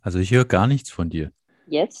Also ich höre gar nichts von dir.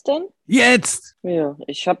 Jetzt denn? Jetzt! Ja,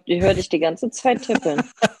 ich höre dich die ganze Zeit tippeln.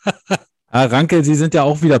 Ranke, Sie sind ja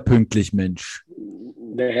auch wieder pünktlich, Mensch.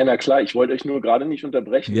 Na klar, ich wollte euch nur gerade nicht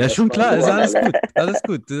unterbrechen. Ja, schon Erstmal klar, ist so alles gut. Alles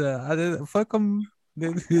gut. Also vollkommen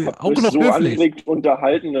habt auch euch noch so höflich. angeregt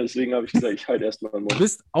unterhalten, deswegen habe ich gesagt, ich halte erstmal den Du Mund.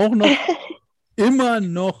 bist auch noch immer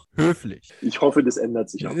noch höflich. Ich hoffe, das ändert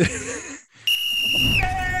sich auch.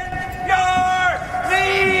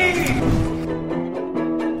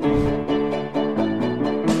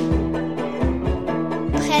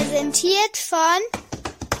 Präsentiert von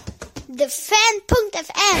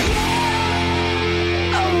TheFan.fm.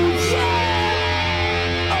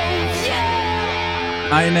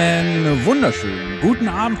 Einen wunderschönen guten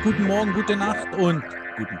Abend, guten Morgen, gute Nacht und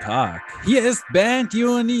guten Tag. Hier ist Band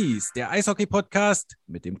Your Knees, der Eishockey-Podcast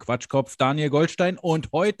mit dem Quatschkopf Daniel Goldstein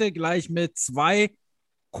und heute gleich mit 2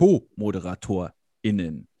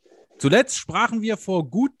 Co-ModeratorInnen. Zuletzt sprachen wir vor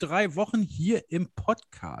gut 3 Wochen hier im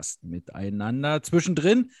Podcast miteinander.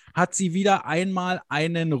 Zwischendrin hat sie wieder einmal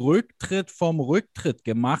einen Rücktritt vom Rücktritt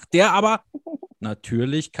gemacht, der aber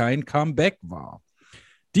natürlich kein Comeback war.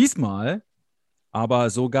 Diesmal aber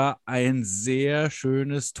sogar ein sehr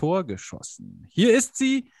schönes Tor geschossen. Hier ist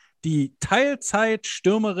sie, die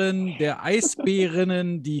Teilzeitstürmerin der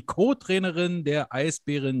Eisbärinnen, die Co-Trainerin der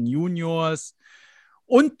Eisbären Juniors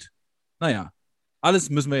und, naja, alles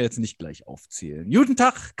müssen wir jetzt nicht gleich aufzählen. Guten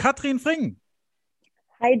Tag, Katrin Fring.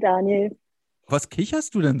 Hi Daniel. Was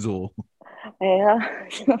kicherst du denn so? Ja,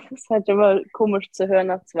 das ist halt immer komisch zu hören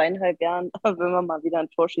nach 2,5 Jahren, wenn man mal wieder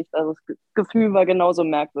ein Tor schießt. Also das Gefühl war genauso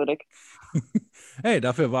merkwürdig. Hey,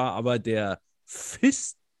 dafür war aber der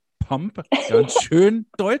Fistpump ganz schön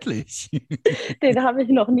deutlich. Den habe ich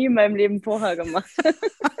noch nie in meinem Leben vorher gemacht.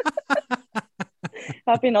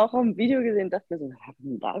 Habe ihn auch im Video gesehen und dachte mir so, was habe ich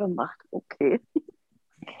denn da gemacht? Okay.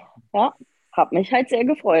 Ja, habe mich halt sehr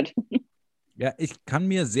gefreut. Ja, ich kann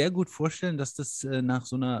mir sehr gut vorstellen, dass das nach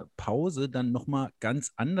so einer Pause dann nochmal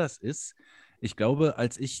ganz anders ist. Ich glaube,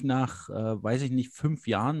 als ich nach, weiß ich nicht, 5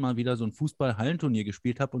 Jahren mal wieder so ein Fußball-Hallenturnier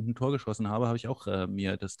gespielt habe und ein Tor geschossen habe, habe ich auch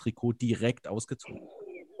mir das Trikot direkt ausgezogen.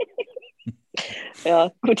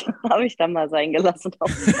 Ja, gut, habe ich dann mal sein gelassen.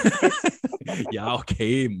 Ja,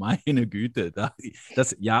 okay, meine Güte.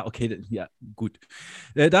 Ja, okay, ja, gut.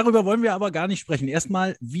 Darüber wollen wir aber gar nicht sprechen.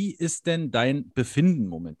 Erstmal, wie ist denn dein Befinden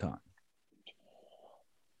momentan?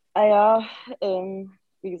 Ja,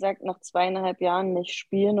 wie gesagt, nach 2,5 Jahren nicht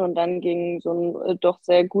spielen und dann gegen so einen doch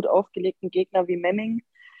sehr gut aufgelegten Gegner wie Memming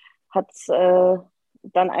hat es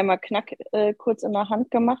dann einmal Knack kurz in der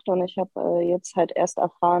Hand gemacht und ich habe jetzt halt erst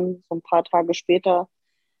erfahren, so ein paar Tage später,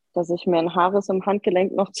 dass ich mir ein Haares im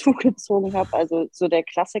Handgelenk noch zugezogen habe. Also so der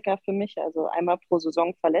Klassiker für mich, also einmal pro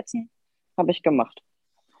Saison verletzen, habe ich gemacht.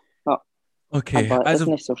 Ja, Okay, aber ist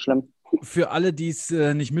also nicht so schlimm. für alle, die es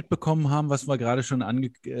nicht mitbekommen haben, was wir gerade schon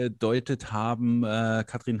angedeutet haben,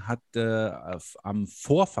 Katrin hat am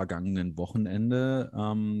vorvergangenen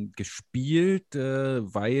Wochenende gespielt,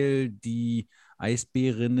 weil die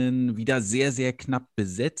Eisbärinnen wieder sehr, sehr knapp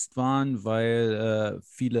besetzt waren, weil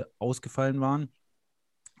viele ausgefallen waren.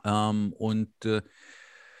 Und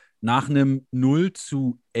nach einem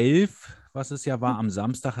 0:11, was es ja war, am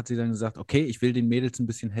Samstag hat sie dann gesagt, okay, ich will den Mädels ein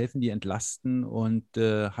bisschen helfen, die entlasten und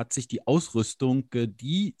hat sich die Ausrüstung,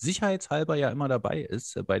 die sicherheitshalber ja immer dabei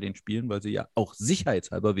ist bei den Spielen, weil sie ja auch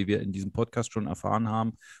sicherheitshalber, wie wir in diesem Podcast schon erfahren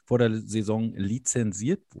haben, vor der Saison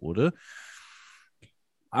lizenziert wurde.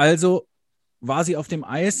 Also war sie auf dem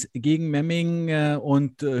Eis gegen Memming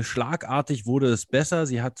und schlagartig wurde es besser.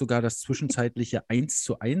 Sie hat sogar das zwischenzeitliche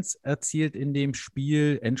 1:1 erzielt in dem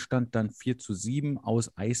Spiel. Endstand dann 4:7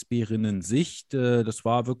 aus Eisbärinnen-Sicht. Das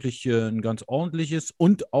war wirklich ein ganz ordentliches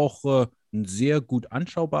und auch ein sehr gut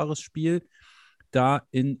anschaubares Spiel da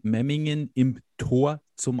in Memmingen im Tor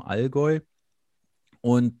zum Allgäu.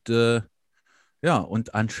 Und ja,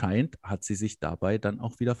 und anscheinend hat sie sich dabei dann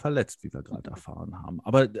auch wieder verletzt, wie wir gerade erfahren haben.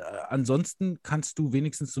 Aber ansonsten kannst du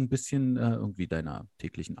wenigstens so ein bisschen irgendwie deiner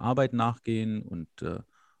täglichen Arbeit nachgehen und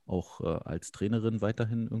auch als Trainerin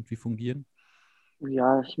weiterhin irgendwie fungieren?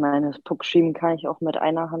 Ja, ich meine, das Puckschieben kann ich auch mit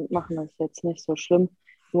einer Hand machen, das ist jetzt nicht so schlimm.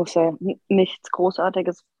 Ich muss ja nichts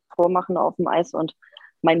Großartiges vormachen auf dem Eis und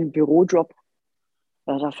meinen Bürojob,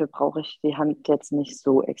 dafür brauche ich die Hand jetzt nicht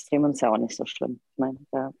so extrem und ist ja auch nicht so schlimm. Ich meine,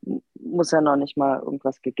 da muss ja noch nicht mal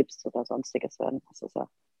irgendwas gegipst oder sonstiges werden. Das ist ja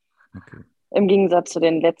Okay. im Gegensatz zu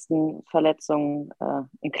den letzten Verletzungen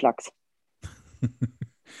ein Klacks.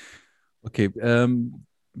 Okay,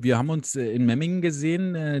 wir haben uns in Memmingen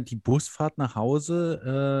gesehen. Die Busfahrt nach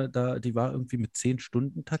Hause, die war irgendwie mit 10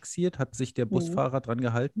 Stunden taxiert. Hat sich der Mhm. Busfahrer dran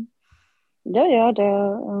gehalten? Ja,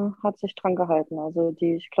 der hat sich dran gehalten. Also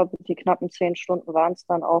ich glaube, die knappen 10 Stunden waren es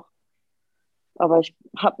dann auch. Aber ich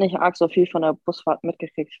habe nicht arg so viel von der Busfahrt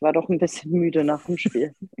mitgekriegt. Ich war doch ein bisschen müde nach dem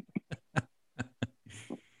Spiel.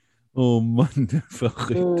 Oh Mann,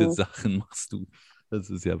 verrückte Hm, Sachen machst du. Das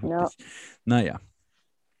ist ja ja, wirklich. Naja,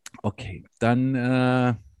 okay.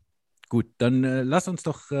 Dann gut, dann lass uns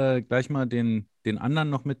doch gleich mal den anderen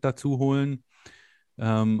noch mit dazu holen.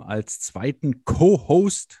 Als zweiten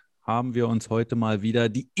Co-Host haben wir uns heute mal wieder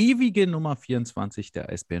die ewige Nummer 24 der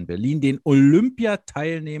Eisbären Berlin, den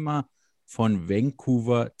Olympiateilnehmer von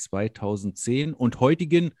Vancouver 2010 und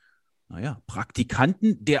heutigen, naja,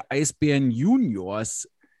 Praktikanten der Eisbären Juniors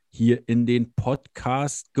hier in den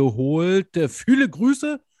Podcast geholt. Viele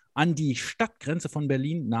Grüße an die Stadtgrenze von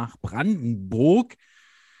Berlin nach Brandenburg.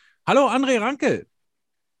 Hallo André Ranke.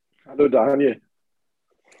 Hallo Daniel.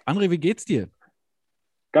 André, wie geht's dir?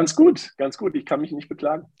 Ganz gut, ganz gut. Ich kann mich nicht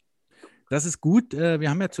beklagen. Das ist gut. Wir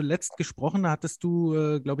haben ja zuletzt gesprochen, da hattest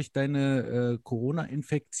du, glaube ich, deine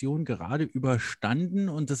Corona-Infektion gerade überstanden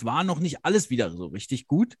und es war noch nicht alles wieder so richtig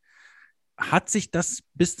gut. Hat sich das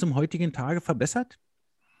bis zum heutigen Tage verbessert?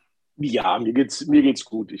 Ja, mir geht's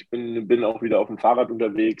gut. Ich bin auch wieder auf dem Fahrrad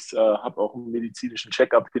unterwegs, habe auch einen medizinischen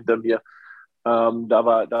Check-up hinter mir. Da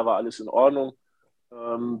war alles in Ordnung.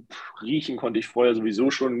 Riechen konnte ich vorher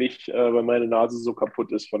sowieso schon nicht, weil meine Nase so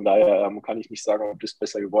kaputt ist. Von daher kann ich nicht sagen, ob das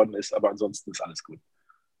besser geworden ist, aber ansonsten ist alles gut.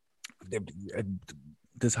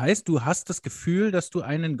 Das heißt, du hast das Gefühl, dass du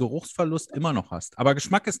einen Geruchsverlust immer noch hast, aber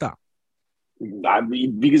Geschmack ist da. Na,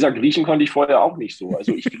 wie gesagt, riechen konnte ich vorher auch nicht so.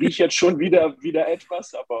 Also ich rieche jetzt schon wieder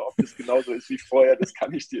etwas, aber ob das genauso ist wie vorher, das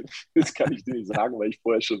kann ich dir nicht sagen, weil ich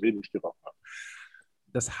vorher schon wenig gerochen habe.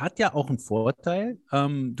 Das hat ja auch einen Vorteil.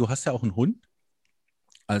 Du hast ja auch einen Hund.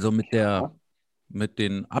 Also Ja. mit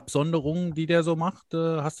den Absonderungen, die der so macht,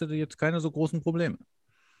 hast du jetzt keine so großen Probleme.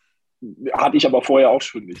 Hatte ich aber vorher auch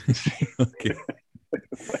schon nicht, Okay. weil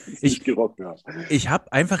ich Ich, nicht gerochen habe. ich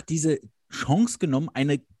habe einfach diese Chance genommen,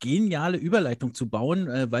 eine geniale Überleitung zu bauen,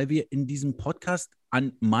 weil wir in diesem Podcast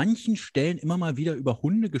an manchen Stellen immer mal wieder über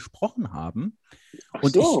Hunde gesprochen haben. Ach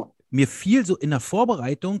Und so. mir fiel so in der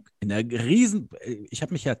Vorbereitung, ich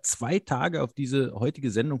habe mich ja 2 Tage auf diese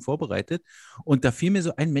heutige Sendung vorbereitet und da fiel mir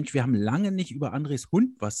so ein, Mensch, wir haben lange nicht über Andres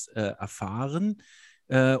Hund was erfahren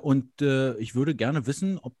und ich würde gerne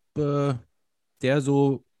wissen, ob der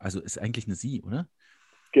so, also ist eigentlich eine Sie, oder?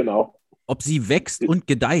 Genau. Ob sie wächst und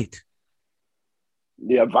gedeiht.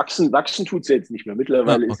 Ja, wachsen tut sie jetzt nicht mehr. Ah,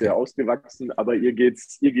 Mittlerweile ist sie okay. ja ausgewachsen, aber ihr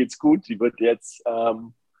geht's gut. Sie wird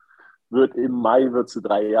im Mai wird sie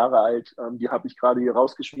 3 Jahre alt. Die habe ich gerade hier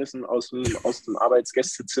rausgeschmissen aus dem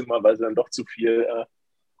Arbeitsgästezimmer, weil sie dann doch zu viel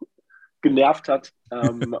genervt hat. Okay.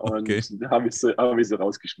 Und da habe ich sie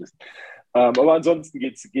rausgeschmissen. Aber ansonsten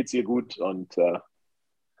geht's ihr gut und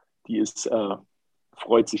die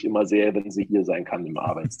freut sich immer sehr, wenn sie hier sein kann im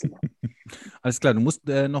Arbeitszimmer. Alles klar, du musst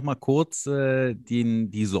noch mal kurz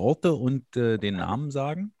die Sorte und den Namen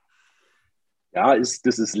sagen. Ja, das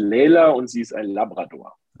ist Leila und sie ist ein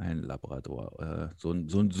Labrador. Ein Labrador. So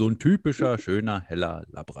ein typischer, schöner, heller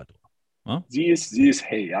Labrador. Ja? Sie ist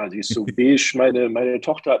hell, ja, sie ist so beige. Meine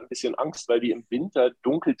Tochter hat ein bisschen Angst, weil die im Winter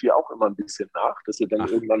dunkelt die auch immer ein bisschen nach, dass sie dann Ach,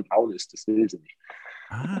 irgendwann braun ist. Das will sie nicht.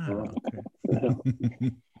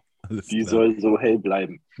 okay. Alles Die klar, soll so hell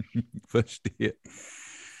bleiben. verstehe.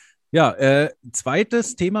 Ja,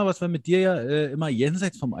 zweites Thema, was wir mit dir ja immer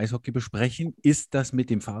jenseits vom Eishockey besprechen, ist das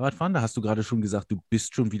mit dem Fahrradfahren. Da hast du gerade schon gesagt, du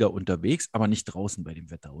bist schon wieder unterwegs, aber nicht draußen bei dem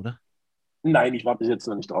Wetter, oder? Nein, ich war bis jetzt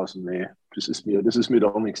noch nicht draußen. Nee, das ist mir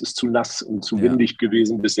doch nichts. Ist zu nass und zu Ja. windig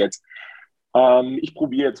gewesen bis jetzt. Ich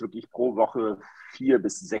probiere jetzt wirklich pro Woche 4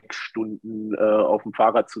 bis 6 Stunden auf dem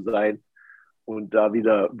Fahrrad zu sein und da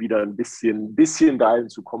wieder ein bisschen dahin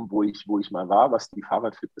zu kommen, wo ich mal war, was die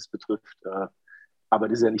Fahrradfitness betrifft. Aber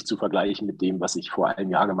das ist ja nicht zu vergleichen mit dem, was ich vor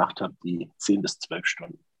einem Jahr gemacht habe, die 10 bis 12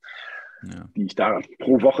 Stunden, Ja. die ich da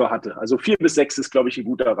pro Woche hatte. Also 4 bis 6 ist, glaube ich, ein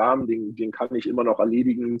guter Rahmen. Den kann ich immer noch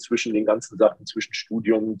erledigen zwischen den ganzen Sachen, zwischen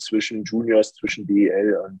Studium, zwischen Juniors, zwischen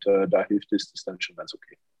DEL und da hilft es, das dann schon ganz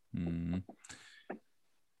okay. Mhm.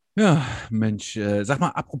 Ja, Mensch, sag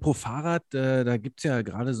mal, apropos Fahrrad, da gibt es ja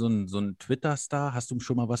gerade so einen Twitter-Star. Hast du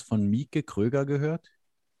schon mal was von Mieke Kröger gehört?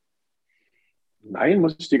 Nein,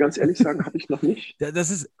 muss ich dir ganz ehrlich sagen, habe ich noch nicht. Das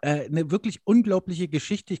ist eine wirklich unglaubliche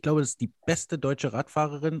Geschichte. Ich glaube, das ist die beste deutsche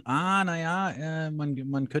Radfahrerin. Naja,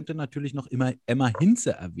 man könnte natürlich noch immer Emma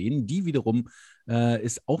Hinze erwähnen. Die wiederum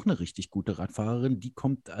ist auch eine richtig gute Radfahrerin. Die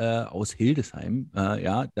kommt aus Hildesheim.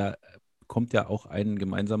 Ja, da kommt ja auch ein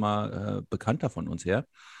gemeinsamer Bekannter von uns her.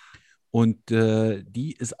 Und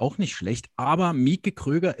die ist auch nicht schlecht. Aber Mieke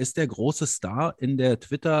Kröger ist der große Star in der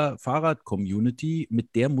Twitter-Fahrrad-Community.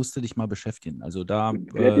 Mit der musst du dich mal beschäftigen. Also da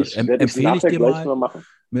Werde ich empfehle ich nachher dir gleich mal mal machen.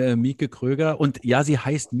 Mieke Kröger. Und ja, sie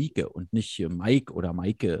heißt Mieke und nicht Mike oder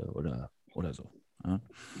Maike oder so. Ja.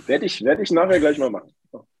 Werde ich nachher gleich mal machen.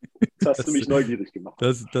 Jetzt hast du mich neugierig gemacht.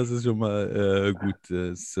 Das ist schon mal gut.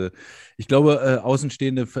 Ich glaube,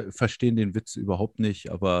 Außenstehende verstehen den Witz überhaupt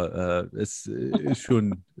nicht, aber es ist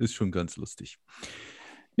schon ganz lustig.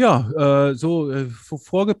 Ja,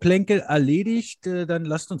 Vorgeplänkel erledigt. Dann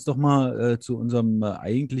lasst uns doch mal zu unserem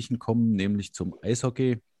eigentlichen kommen, nämlich zum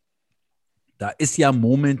Eishockey. Da ist ja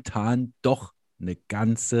momentan doch eine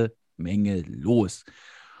ganze Menge los.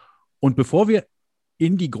 Und bevor wir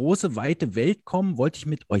in die große, weite Welt kommen, wollte ich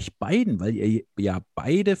mit euch beiden, weil ihr ja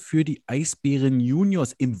beide für die Eisbären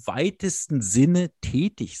Juniors im weitesten Sinne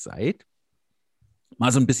tätig seid,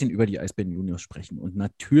 mal so ein bisschen über die Eisbären Juniors sprechen. Und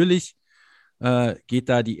natürlich geht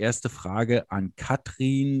da die erste Frage an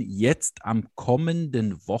Katrin. Jetzt am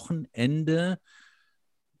kommenden Wochenende,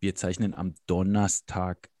 wir zeichnen am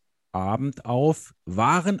Donnerstagabend auf,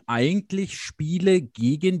 waren eigentlich Spiele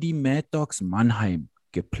gegen die Mad Dogs Mannheim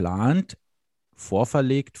geplant,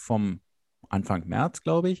 vorverlegt vom Anfang März,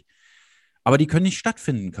 glaube ich. Aber die können nicht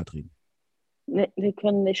stattfinden, Katrin. Nee, die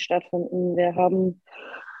können nicht stattfinden. Wir haben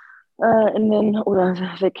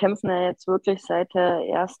wir kämpfen ja jetzt wirklich seit der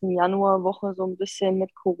ersten Januarwoche so ein bisschen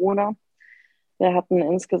mit Corona. Wir hatten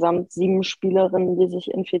insgesamt 7 Spielerinnen, die sich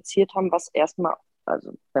infiziert haben, was erstmal,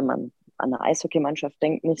 also wenn man an eine Eishockeymannschaft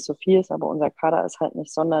denkt, nicht so viel ist, aber unser Kader ist halt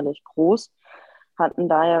nicht sonderlich groß. Hatten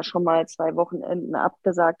daher schon mal 2 Wochenenden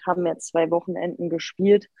abgesagt, haben jetzt 2 Wochenenden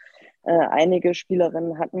gespielt. Einige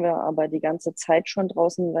Spielerinnen hatten wir aber die ganze Zeit schon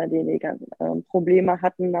draußen, weil die Probleme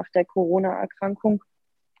hatten nach der Corona-Erkrankung.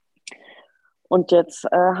 Und jetzt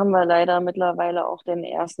haben wir leider mittlerweile auch den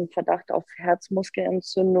ersten Verdacht auf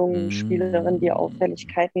Herzmuskelentzündung, Spielerinnen, die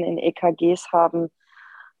Auffälligkeiten in EKGs haben,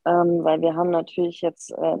 weil wir haben natürlich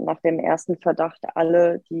jetzt nach dem ersten Verdacht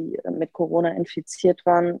alle, die mit Corona infiziert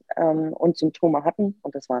waren und Symptome hatten,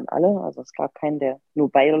 und das waren alle, also es gab keinen, der nur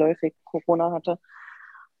beiläufig Corona hatte,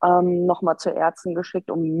 nochmal zu Ärzten geschickt,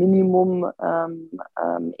 um Minimum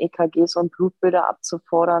EKGs und Blutbilder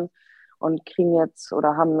abzufordern. Und kriegen jetzt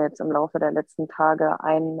oder haben jetzt im Laufe der letzten Tage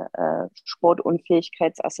ein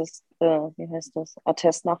Sportunfähigkeitsattest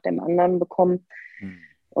nach dem anderen bekommen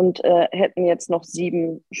und hätten jetzt noch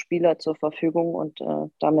 7 Spieler zur Verfügung und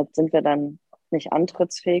damit sind wir dann nicht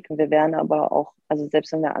antrittsfähig. Wir wären aber auch, also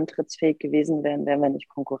selbst wenn wir antrittsfähig gewesen wären, wären wir nicht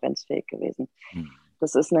konkurrenzfähig gewesen.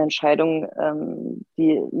 Das ist eine Entscheidung,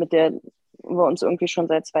 mit der wir uns irgendwie schon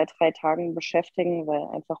seit 2, 3 Tagen beschäftigen, weil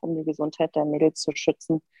einfach um die Gesundheit der Mädels zu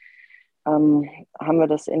schützen, haben wir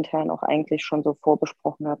das intern auch eigentlich schon so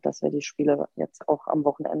vorbesprochen gehabt, dass wir die Spiele jetzt auch am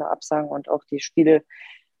Wochenende absagen und auch die Spiele,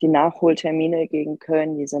 die Nachholtermine gegen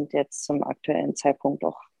Köln, die sind jetzt zum aktuellen Zeitpunkt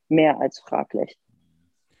auch mehr als fraglich.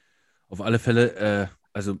 Auf alle Fälle,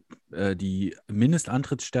 die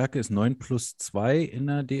Mindestantrittsstärke ist 9+2 in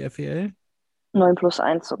der DFEL?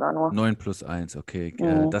 9+1 sogar nur. 9+1, okay.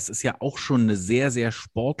 Das ist ja auch schon eine sehr, sehr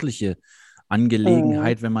sportliche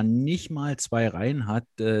Angelegenheit, wenn man nicht mal 2 Reihen hat,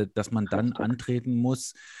 dass man dann antreten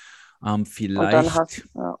muss. Vielleicht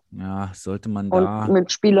sollte man da. Und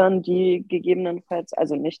mit Spielern, die gegebenenfalls,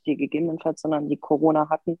 also nicht die gegebenenfalls, sondern die Corona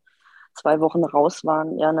hatten, 2 Wochen raus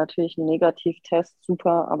waren, ja, natürlich ein Negativtest,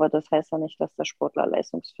 super, aber das heißt ja nicht, dass der Sportler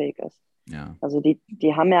leistungsfähig ist. Ja. Also die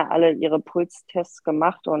haben ja alle ihre Pulstests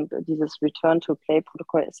gemacht und dieses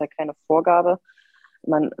Return-to-Play-Protokoll ist ja keine Vorgabe.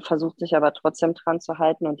 Man versucht sich aber trotzdem dran zu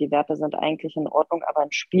halten und die Werte sind eigentlich in Ordnung, aber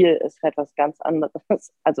ein Spiel ist halt was ganz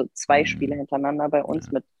anderes. Also 2 Spiele hintereinander bei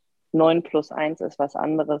uns mit 9+1 ist was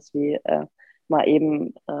anderes wie mal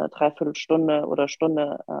eben 3/4 Stunde oder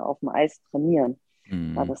Stunde auf dem Eis trainieren.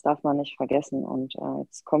 Ja, das darf man nicht vergessen. Und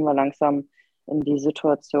jetzt kommen wir langsam in die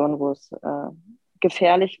Situation, wo es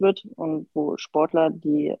gefährlich wird und wo Sportler,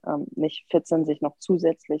 die nicht fit sind, sich noch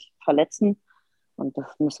zusätzlich verletzen. Und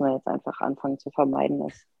das müssen wir jetzt einfach anfangen zu vermeiden.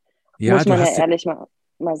 Das muss man ja ehrlich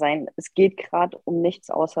mal sein. Es geht gerade um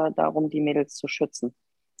nichts außer darum, die Mädels zu schützen.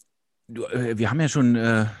 Wir haben ja schon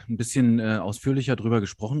ein bisschen ausführlicher drüber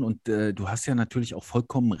gesprochen und du hast ja natürlich auch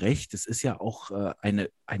vollkommen recht. Es ist ja auch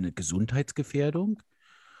eine Gesundheitsgefährdung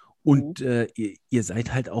und ihr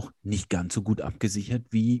seid halt auch nicht ganz so gut abgesichert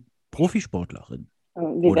wie Profisportlerin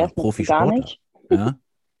oder Profisportler. Gar nicht.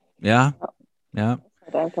 Ja.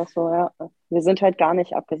 Halt einfach so, ja. Wir sind halt gar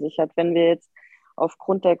nicht abgesichert. Wenn wir jetzt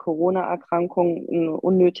aufgrund der Corona-Erkrankung ein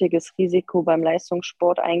unnötiges Risiko beim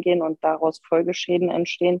Leistungssport eingehen und daraus Folgeschäden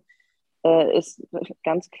entstehen, ist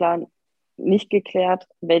ganz klar nicht geklärt,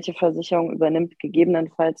 welche Versicherung übernimmt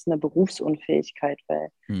gegebenenfalls eine Berufsunfähigkeit, weil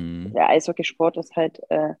der Eishockeysport ist halt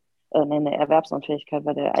eine Erwerbsunfähigkeit,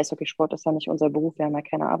 weil der Eishockeysport ist ja nicht unser Beruf, wir haben ja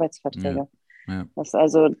keine Arbeitsverträge. Ja. Das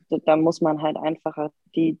also, da muss man halt einfach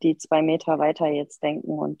die 2 Meter weiter jetzt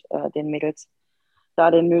denken und den Mädels da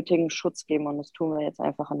den nötigen Schutz geben und das tun wir jetzt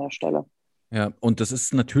einfach an der Stelle. Ja, und das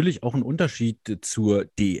ist natürlich auch ein Unterschied zur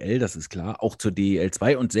DEL, das ist klar, auch zur DEL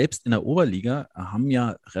 2 und selbst in der Oberliga haben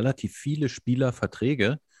ja relativ viele Spieler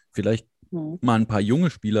Verträge, vielleicht mal ein paar junge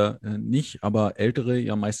Spieler nicht, aber ältere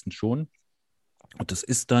ja meistens schon. Und das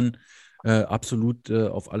ist dann absolut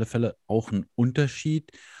auf alle Fälle auch ein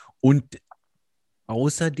Unterschied. Und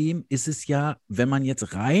außerdem ist es ja, wenn man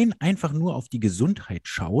jetzt rein einfach nur auf die Gesundheit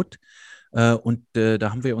schaut, und da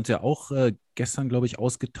haben wir uns ja auch gestern, glaube ich,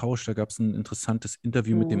 ausgetauscht. Da gab es ein interessantes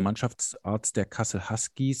Interview mit dem Mannschaftsarzt der Kassel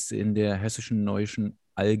Huskies in der Hessischen Neuen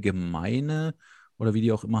Allgemeine oder wie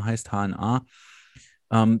die auch immer heißt, HNA,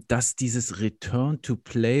 dass dieses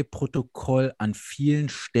Return-to-Play-Protokoll an vielen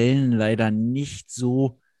Stellen leider nicht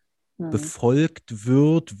so befolgt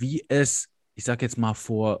wird, wie es, ich sage jetzt mal,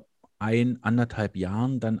 vor 1,5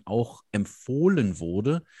 Jahren dann auch empfohlen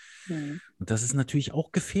wurde. Und das ist natürlich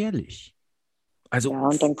auch gefährlich. Also ja,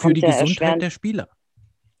 und dann für kommt die Gesundheit der Spieler.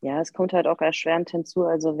 Ja, es kommt halt auch erschwerend hinzu.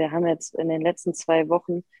 Also wir haben jetzt in den letzten 2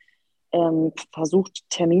 Wochen versucht,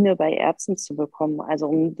 Termine bei Ärzten zu bekommen. Also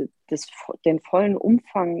um den vollen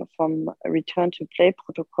Umfang vom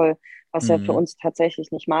Return-to-Play-Protokoll, was ja für uns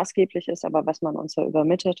tatsächlich nicht maßgeblich ist, aber was man uns ja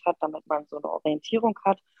übermittelt hat, damit man so eine Orientierung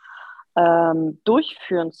hat,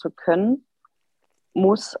 durchführen zu können,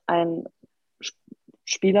 muss ein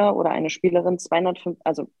Spieler oder eine Spielerin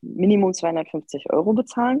Minimum 250 €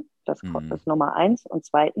 bezahlen. Das ist Nummer 1. Und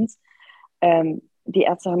zweitens, die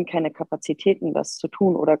Ärzte haben keine Kapazitäten, das zu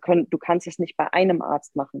tun oder du kannst es nicht bei einem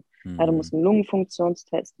Arzt machen. Ja, du musst einen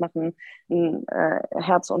Lungenfunktionstest machen, eine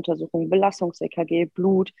Herzuntersuchung, Belastungs-EKG,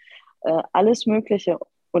 Blut, alles Mögliche.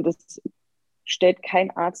 Und es stellt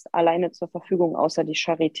kein Arzt alleine zur Verfügung, außer die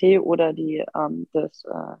Charité oder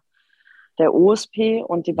der OSP,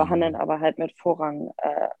 und die behandeln aber halt mit Vorrang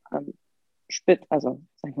sagen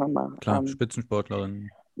wir mal. Klar, Spitzensportlerinnen.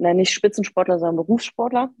 Nein, nicht Spitzensportler, sondern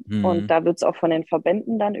Berufssportler. Und da wird es auch von den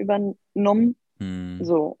Verbänden dann übernommen.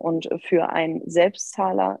 So, und für einen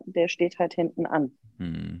Selbstzahler, der steht halt hinten an.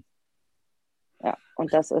 Ja,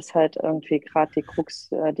 und das ist halt irgendwie gerade die Krux,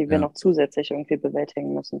 die wir noch zusätzlich irgendwie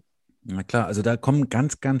bewältigen müssen. Na klar, also da kommen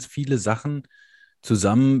ganz, ganz viele Sachen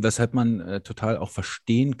zusammen, weshalb man total auch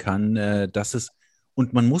verstehen kann, dass es,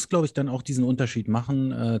 und man muss, glaube ich, dann auch diesen Unterschied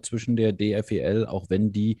machen zwischen der DFEL, auch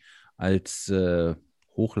wenn die als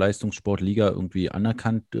Hochleistungssportliga irgendwie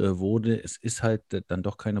anerkannt wurde. Es ist halt dann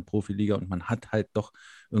doch keine Profiliga und man hat halt doch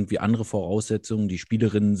irgendwie andere Voraussetzungen. Die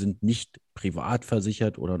Spielerinnen sind nicht privat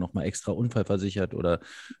versichert oder nochmal extra unfallversichert oder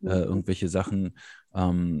irgendwelche Sachen,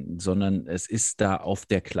 sondern es ist da auf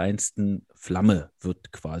der kleinsten Flamme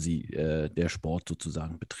wird quasi der Sport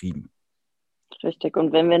sozusagen betrieben. Richtig.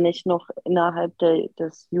 Und wenn wir nicht noch innerhalb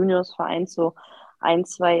des Juniorsvereins so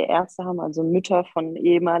 1, 2 Ärzte haben, also Mütter von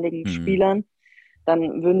ehemaligen Spielern,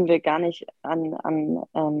 dann würden wir gar nicht an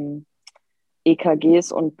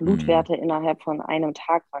EKGs und Blutwerte innerhalb von einem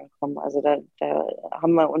Tag rankommen. Also da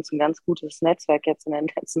haben wir uns ein ganz gutes Netzwerk jetzt in den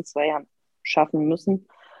letzten 2 Jahren schaffen müssen,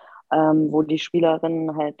 wo die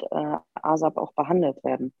Spielerinnen halt ASAP auch behandelt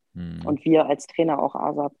werden. Und wir als Trainer auch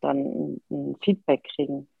ASAP dann ein Feedback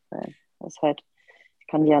kriegen. Das ist halt, ich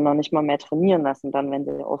kann die ja noch nicht mal mehr trainieren lassen, dann, wenn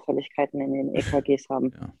sie Auffälligkeiten in den EKGs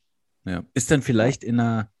haben. Ja. Ist dann vielleicht in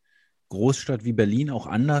einer Großstadt wie Berlin auch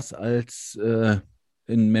anders als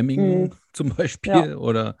in Memmingen zum Beispiel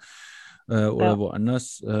oder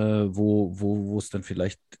woanders, wo es dann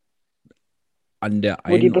vielleicht an der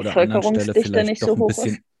einen oder anderen Stelle vielleicht doch ein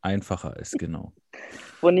bisschen einfacher ist, genau.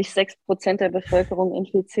 Wo nicht 6% der Bevölkerung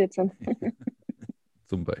infiziert sind.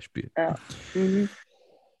 Zum Beispiel. Ja.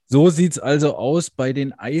 So sieht es also aus bei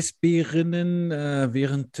den Eisbärinnen,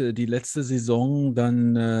 während die letzte Saison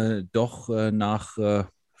dann doch nach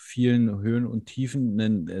vielen Höhen und Tiefen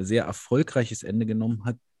ein sehr erfolgreiches Ende genommen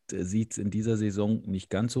hat, sieht es in dieser Saison nicht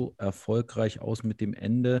ganz so erfolgreich aus mit dem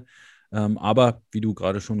Ende. Aber wie du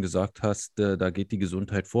gerade schon gesagt hast, da geht die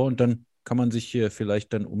Gesundheit vor und dann kann man sich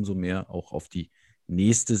vielleicht dann umso mehr auch auf die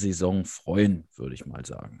nächste Saison freuen, würde ich mal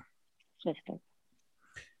sagen. Richtig.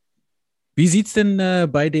 Wie sieht es denn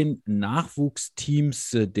bei den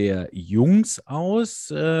Nachwuchsteams der Jungs aus?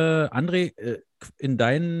 André,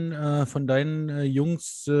 von deinen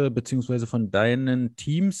Jungs beziehungsweise von deinen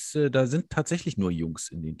Teams, da sind tatsächlich nur Jungs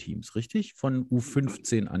in den Teams, richtig? Von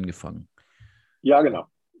U15 angefangen. Ja, genau.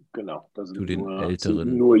 Da Zu den Älteren.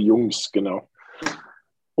 sind nur Jungs, genau.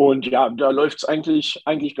 Und ja, da läuft es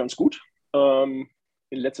eigentlich ganz gut. In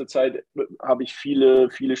letzter Zeit habe ich viele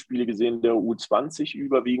Spiele gesehen der U20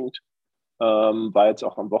 überwiegend. War jetzt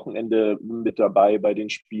auch am Wochenende mit dabei bei den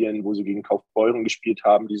Spielen, wo sie gegen Kaufbeuren gespielt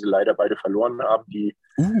haben, die sie leider beide verloren haben, die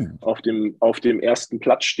auf dem ersten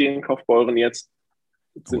Platz stehen, Kaufbeuren jetzt.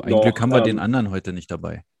 Ein Glück haben wir den anderen heute nicht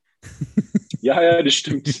dabei. Ja, das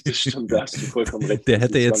stimmt, da hast du vollkommen recht. Der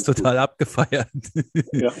hätte jetzt total abgefeiert.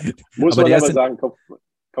 Ja. Muss man aber sagen,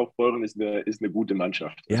 Kaufbeuren ist eine gute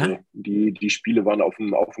Mannschaft. Ja? Also die Spiele waren auf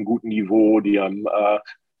einem guten Niveau, die haben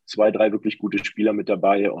 2, 3 wirklich gute Spieler mit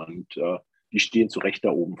dabei und die stehen zu Recht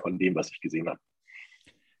da oben von dem, was ich gesehen habe.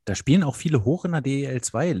 Da spielen auch viele hoch in der DEL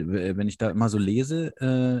 2, wenn ich da immer so lese.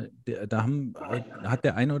 Hat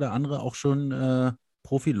der eine oder andere auch schon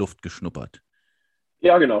Profiluft geschnuppert.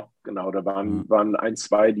 Ja, genau. Da waren 1,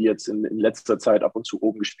 2, die jetzt in letzter Zeit ab und zu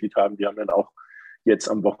oben gespielt haben. Die haben dann auch jetzt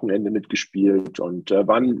am Wochenende mitgespielt und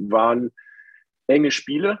waren enge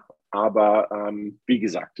Spiele. Aber wie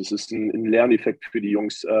gesagt, es ist ein Lerneffekt für die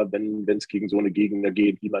Jungs, wenn es gegen so eine Gegner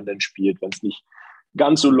geht, wie man denn spielt, wenn es nicht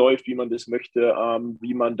ganz so läuft, wie man das möchte,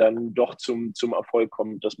 wie man dann doch zum Erfolg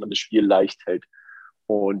kommt, dass man das Spiel leicht hält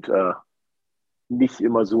und nicht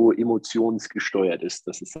immer so emotionsgesteuert ist,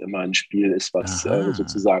 dass es immer ein Spiel ist, was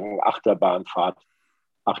sozusagen Achterbahnfahrt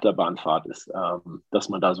ist, dass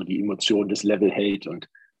man da so die Emotionen, das Level hält und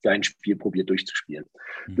sein Spiel probiert durchzuspielen.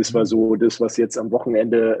 Das war so das, was jetzt am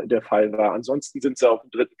Wochenende der Fall war. Ansonsten sind sie auf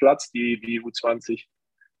dem 3. Platz, die U20.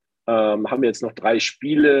 Haben jetzt noch 3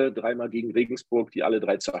 Spiele, 3-mal gegen Regensburg, die alle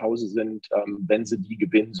 3 zu Hause sind. Wenn sie die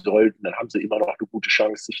gewinnen sollten, dann haben sie immer noch eine gute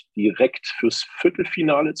Chance, sich direkt fürs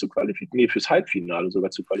Viertelfinale zu qualifizieren, nee, fürs Halbfinale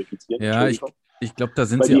sogar zu qualifizieren. Ja, ich glaube, da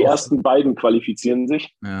sind Weil sie die auch. ersten beiden qualifizieren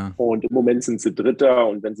sich Ja. und im Moment sind sie Dritter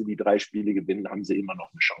und wenn sie die 3 Spiele gewinnen, haben sie immer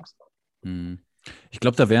noch eine Chance. Ich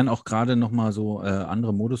glaube, da werden auch gerade nochmal so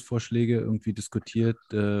andere Modusvorschläge irgendwie diskutiert,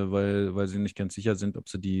 weil sie nicht ganz sicher sind, ob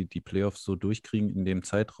sie die Playoffs so durchkriegen in dem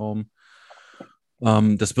Zeitraum.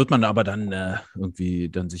 Das wird man aber dann irgendwie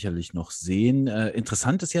dann sicherlich noch sehen.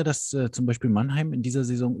 Interessant ist ja, dass zum Beispiel Mannheim in dieser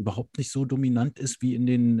Saison überhaupt nicht so dominant ist wie in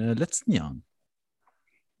den letzten Jahren.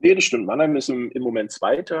 Nee, das stimmt. Mannheim ist im Moment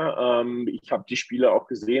Zweiter. Ich habe die Spiele auch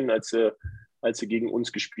gesehen, als sie gegen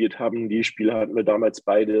uns gespielt haben. Die Spiele hatten wir damals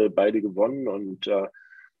beide gewonnen und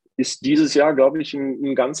ist dieses Jahr, glaube ich,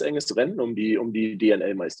 ein ganz enges Rennen um die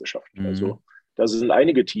DNL-Meisterschaft. Also da sind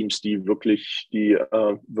einige Teams, die wirklich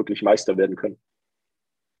Meister werden können.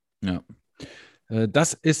 Ja,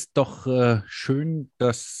 das ist doch schön,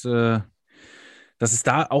 dass es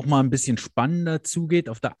da auch mal ein bisschen spannender zugeht.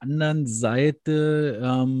 Auf der anderen Seite,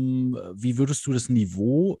 wie würdest du das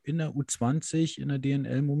Niveau in der U20, in der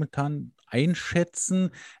DNL momentan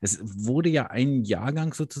einschätzen? Es wurde ja ein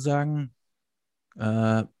Jahrgang sozusagen,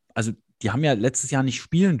 also die haben ja letztes Jahr nicht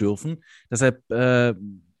spielen dürfen, deshalb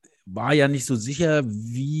war ja nicht so sicher,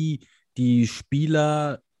 wie die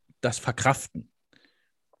Spieler das verkraften.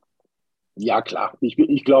 Ja, klar.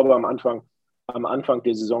 Ich glaube, am Anfang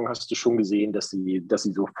der Saison hast du schon gesehen, dass sie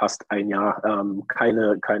so fast ein Jahr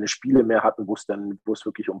keine Spiele mehr hatten, wo es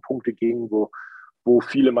wirklich um Punkte ging, wo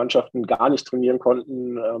viele Mannschaften gar nicht trainieren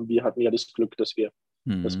konnten. Wir hatten ja das Glück, dass wir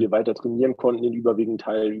weiter trainieren konnten, den überwiegenden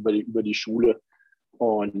Teil über die Schule.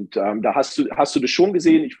 Und da hast du das schon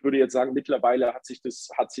gesehen. Ich würde jetzt sagen, mittlerweile hat sich das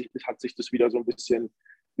wieder so ein bisschen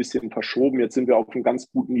verschoben. Jetzt sind wir auf einem ganz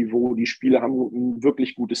guten Niveau. Die Spiele haben ein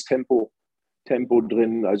wirklich gutes Tempo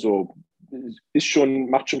drin. Also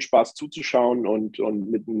macht schon Spaß zuzuschauen und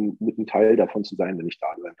mit einem Teil davon zu sein, wenn ich da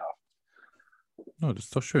sein darf. Ja, das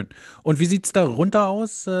ist doch schön. Und wie sieht es da runter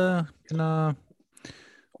aus in der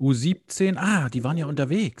U17? Die waren ja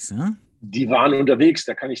unterwegs, ne? Die waren unterwegs,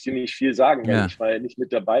 da kann ich dir nicht viel sagen, weil Ja. ich war ja nicht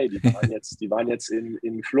mit dabei. Die waren jetzt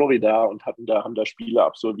in Florida und haben da Spiele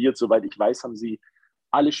absolviert. Soweit ich weiß, haben sie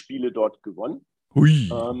alle Spiele dort gewonnen. Hui.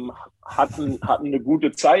 Hatten eine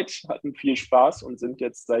gute Zeit, hatten viel Spaß und sind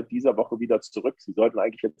jetzt seit dieser Woche wieder zurück. Sie sollten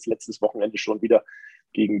eigentlich jetzt letztes Wochenende schon wieder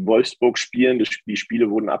gegen Wolfsburg spielen. Die Spiele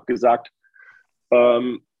wurden abgesagt.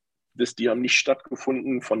 Die haben nicht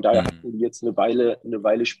stattgefunden. Von daher hatten die jetzt eine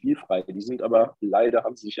Weile spielfrei. Die sind aber leider,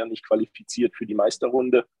 haben sie sich ja nicht qualifiziert für die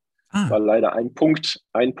Meisterrunde. War leider ein Punkt,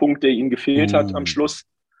 der ihnen gefehlt hat am Schluss.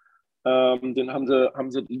 Den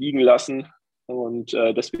haben sie liegen lassen. Und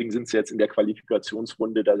deswegen sind sie jetzt in der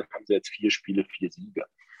Qualifikationsrunde, da haben sie jetzt 4 Spiele, 4 Siege.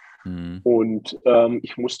 Und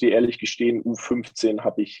ich muss dir ehrlich gestehen, U15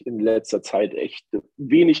 habe ich in letzter Zeit echt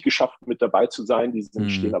wenig geschafft, mit dabei zu sein. Die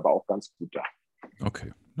stehen aber auch ganz gut da.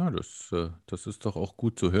 Okay, na, das ist doch auch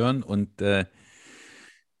gut zu hören. Und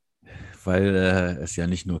weil es ja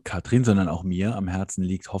nicht nur Katrin, sondern auch mir am Herzen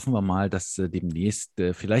liegt, hoffen wir mal, dass demnächst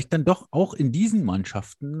vielleicht dann doch auch in diesen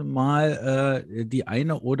Mannschaften mal die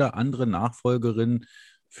eine oder andere Nachfolgerin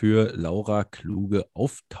für Laura Kluge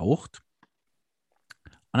auftaucht.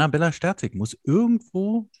 Annabella Sterzig muss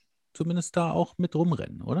irgendwo zumindest da auch mit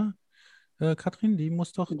rumrennen, oder? Katrin, die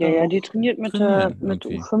muss doch da Ja, auch die trainiert mit trainieren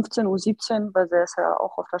irgendwie. U15, U17, weil sie ist ja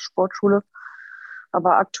auch auf der Sportschule.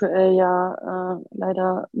 Aber aktuell ja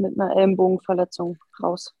leider mit einer Ellenbogenverletzung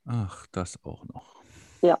raus. Ach, das auch noch.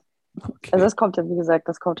 Ja, also Okay. das kommt ja, wie gesagt,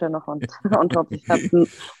 das kommt ja noch on top. Ich habe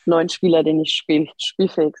 9 Spieler, die nicht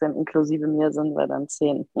spielfähig sind, inklusive mir sind wir dann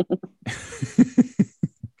 10. Ja.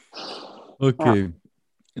 Okay.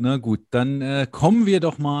 Na gut, dann kommen wir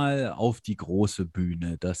doch mal auf die große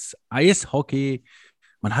Bühne. Das Eishockey.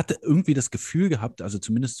 Man hatte irgendwie das Gefühl gehabt, also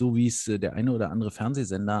zumindest so, wie es der eine oder andere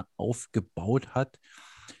Fernsehsender aufgebaut hat,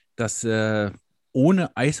 dass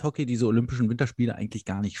ohne Eishockey diese Olympischen Winterspiele eigentlich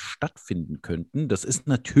gar nicht stattfinden könnten. Das ist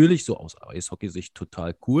natürlich so aus Eishockey-Sicht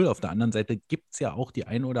total cool. Auf der anderen Seite gibt es ja auch die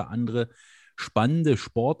eine oder andere spannende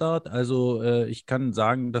Sportart. Also ich kann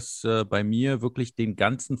sagen, dass bei mir wirklich den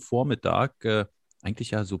ganzen Vormittag,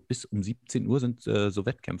 eigentlich ja so bis um 17 Uhr sind so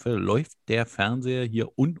Wettkämpfe, läuft der Fernseher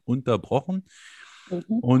hier ununterbrochen.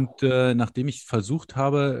 Mhm. Und nachdem ich versucht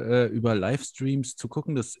habe, über Livestreams zu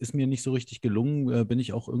gucken, das ist mir nicht so richtig gelungen, bin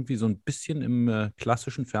ich auch irgendwie so ein bisschen im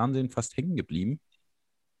klassischen Fernsehen fast hängen geblieben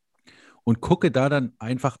und gucke da dann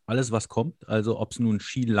einfach alles, was kommt. Also ob es nun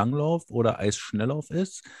Skilanglauf oder Eisschnelllauf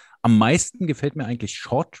ist. Am meisten gefällt mir eigentlich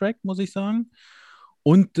Shorttrack, muss ich sagen.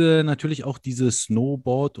 Und natürlich auch diese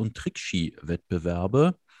Snowboard- und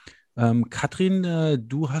Trickski-Wettbewerbe. Katrin,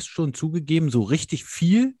 du hast schon zugegeben, so richtig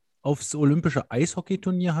viel aufs olympische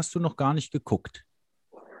Eishockeyturnier hast du noch gar nicht geguckt.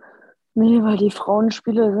 Nee, weil die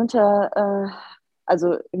Frauenspiele sind ja,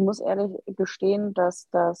 also ich muss ehrlich gestehen, dass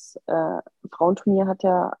das Frauenturnier hat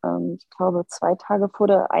ja, ich glaube, 2 Tage vor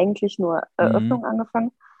der eigentlich nur Mhm. Eröffnung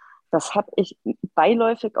angefangen. Das habe ich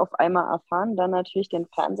beiläufig auf einmal erfahren, dann natürlich den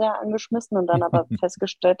Fernseher angeschmissen und dann aber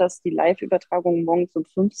festgestellt, dass die Live-Übertragungen morgens um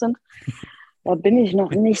 5 sind. Da bin ich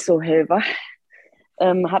noch nicht so hellwach.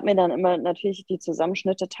 Habe mir dann immer natürlich die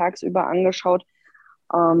Zusammenschnitte tagsüber angeschaut.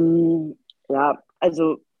 Ja,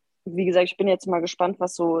 also wie gesagt, ich bin jetzt mal gespannt,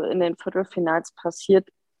 was so in den Viertelfinals passiert.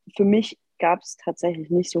 Für mich gab es tatsächlich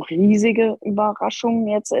nicht so riesige Überraschungen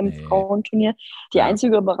jetzt im Nee, Frauenturnier. Die ja.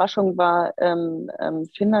 einzige Überraschung war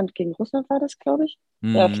Finnland gegen Russland, war das, glaube ich.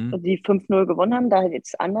 Ja, Mhm. die 5-0 gewonnen haben. Da hätte ich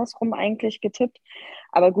es andersrum eigentlich getippt.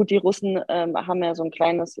 Aber gut, die Russen haben ja so ein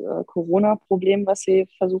kleines Corona-Problem, was sie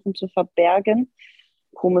versuchen zu verbergen.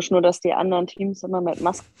 Komisch nur, dass die anderen Teams immer mit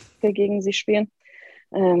Maske gegen sie spielen.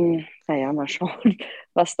 Naja, mal schauen,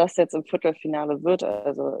 was das jetzt im Viertelfinale wird.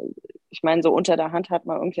 Also, ich meine, so unter der Hand hat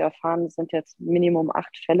man irgendwie erfahren, es sind jetzt Minimum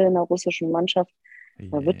 8 Fälle in der russischen Mannschaft.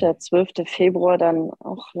 Da wird Je. der 12. Februar dann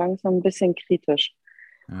auch langsam ein bisschen kritisch.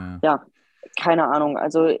 Ja. Ja, keine Ahnung.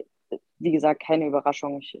 Also, wie gesagt, keine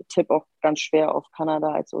Überraschung. Ich tippe auch ganz schwer auf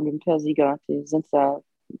Kanada als Olympiasieger. Die sind ja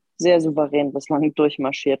sehr souverän bislang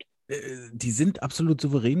durchmarschiert. Die sind absolut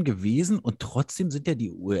souverän gewesen und trotzdem sind ja die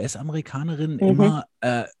US-Amerikanerinnen Mhm, immer,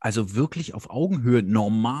 also wirklich auf Augenhöhe mhm,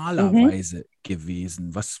 normalerweise gewesen.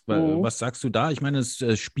 mhm, Was sagst du da? Ich meine, das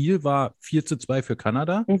Spiel war 4:2 für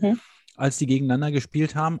Kanada, mhm. als die gegeneinander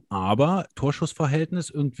gespielt haben, aber Torschussverhältnis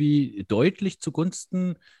irgendwie deutlich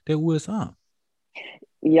zugunsten der USA.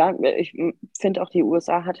 Ja, ich finde auch, die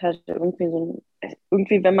USA hat halt irgendwie so ein,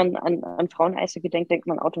 irgendwie, wenn man an Frauen-Eishockey denkt, denkt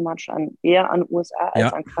man automatisch eher an USA als Ja,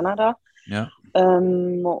 an Kanada. ja.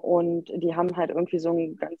 Und die haben halt irgendwie so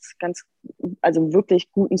einen also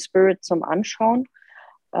wirklich guten Spirit zum Anschauen.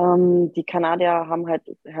 Die Kanadier haben halt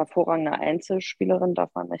hervorragende Einzelspielerinnen,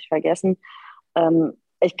 darf man nicht vergessen.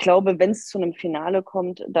 Ich glaube, wenn es zu einem Finale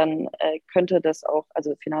kommt, dann könnte das auch,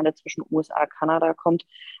 also Finale zwischen USA und Kanada kommt,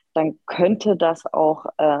 dann könnte das auch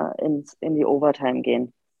in die Overtime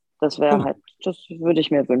gehen. Oh. Das würde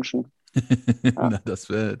ich mir wünschen. Ja, Na, das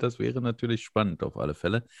wäre natürlich spannend auf alle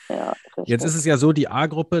Fälle. ja, Jetzt ist richtig. es ja so, die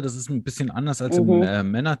A-Gruppe, das ist ein bisschen anders als im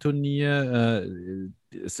Mhm, Männerturnier.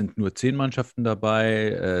 Es sind nur 10 Mannschaften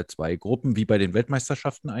dabei, 2 Gruppen, wie bei den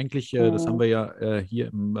Weltmeisterschaften eigentlich. Das haben mhm, wir ja hier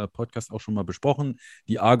im Podcast auch schon mal besprochen.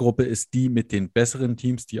 Die A-Gruppe ist die mit den besseren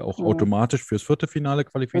Teams, die auch mhm, automatisch fürs Viertelfinale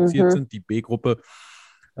qualifiziert mhm, sind. Die B-Gruppe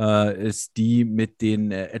ist die mit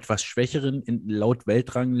den etwas schwächeren laut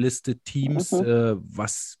Weltrangliste-Teams, mhm.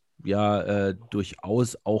 was ja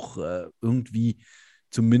durchaus auch irgendwie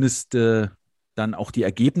zumindest dann auch die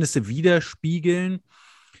Ergebnisse widerspiegeln.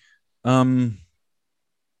 Ähm,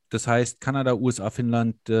 Das heißt, Kanada, USA,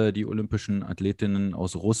 Finnland, die olympischen Athletinnen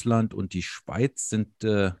aus Russland und die Schweiz sind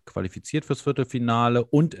qualifiziert fürs Viertelfinale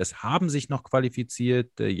und es haben sich noch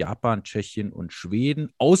qualifiziert Japan, Tschechien und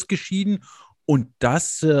Schweden ausgeschieden. Und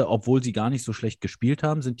das, obwohl sie gar nicht so schlecht gespielt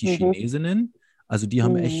haben, sind die Chinesinnen. Also die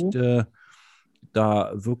haben echt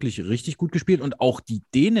da wirklich richtig gut gespielt. Und auch die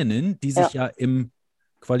Däninnen, die sich ja im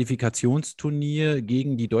Qualifikationsturnier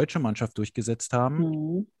gegen die deutsche Mannschaft durchgesetzt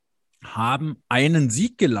haben, haben einen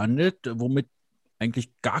Sieg gelandet, womit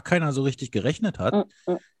eigentlich gar keiner so richtig gerechnet hat.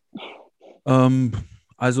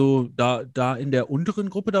 Also da in der unteren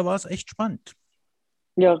Gruppe, da war es echt spannend.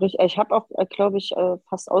 Ja, richtig. Ich habe auch, glaube ich,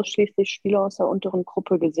 fast ausschließlich Spieler aus der unteren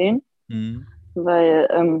Gruppe gesehen,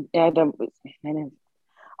 weil, ich meine,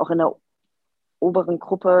 auch in der oberen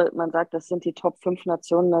Gruppe, man sagt, das sind die Top 5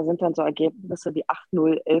 Nationen, da sind dann so Ergebnisse wie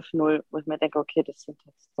 8-0, 11-0, wo ich mir denke, okay, das sind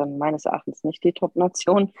jetzt dann meines Erachtens nicht die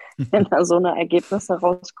Top-Nationen, wenn da so eine Ergebnisse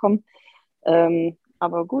rauskommen.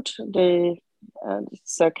 Aber gut, das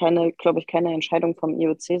ist ja glaube ich, keine Entscheidung vom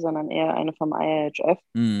IOC, sondern eher eine vom IIHF,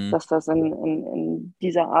 dass das in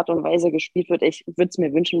dieser Art und Weise gespielt wird. Ich würde es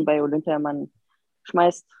mir wünschen bei Olympia, man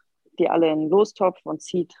schmeißt die alle in den Lostopf und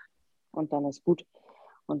zieht und dann ist gut.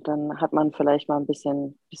 Und dann hat man vielleicht mal ein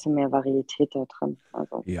bisschen mehr Varietät da drin.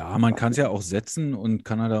 Also, ja, man kann es ja auch setzen und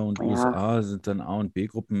Kanada und USA sind dann A- und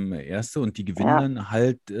B-Gruppen Erste und die gewinnen dann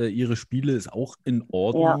halt ihre Spiele, ist auch in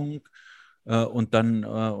Ordnung. Und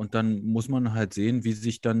dann muss man halt sehen, wie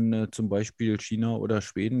sich dann zum Beispiel China oder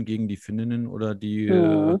Schweden gegen die Finninnen oder die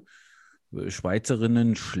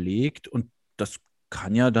Schweizerinnen schlägt. Und das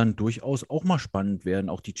kann ja dann durchaus auch mal spannend werden.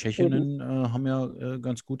 Auch die Tschechinnen haben ja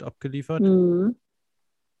ganz gut abgeliefert.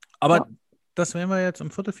 Aber das werden wir jetzt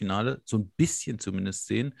im Viertelfinale so ein bisschen zumindest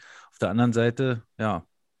sehen. Auf der anderen Seite, ja,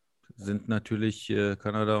 sind natürlich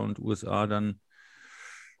Kanada und USA dann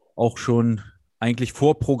auch schon eigentlich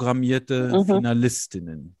vorprogrammierte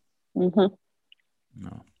Finalistinnen.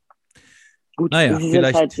 Ja. Gut, naja, sie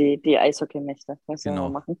vielleicht, sind halt die Eishockey-Mächte, was soll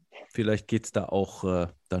man machen? Vielleicht geht es da auch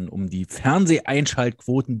dann um die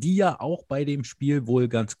Fernseheinschaltquoten, die ja auch bei dem Spiel wohl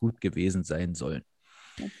ganz gut gewesen sein sollen.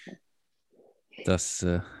 Okay. Das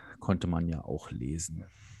konnte man ja auch lesen.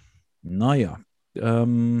 Naja,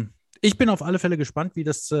 ich bin auf alle Fälle gespannt, wie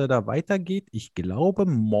das da weitergeht. Ich glaube,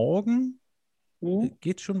 morgen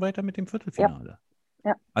geht es schon weiter mit dem Viertelfinale.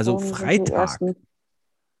 Ja. Also morgen Freitag.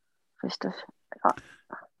 Richtig, ja.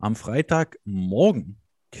 Am Freitagmorgen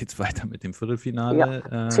geht es weiter mit dem Viertelfinale.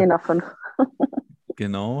 Ja, 10 nach 5.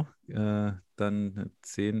 Genau, dann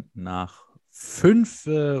 10 nach 5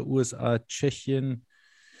 USA, Tschechien.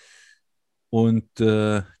 Und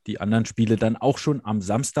die anderen Spiele dann auch schon am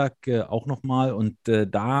Samstag auch nochmal. Und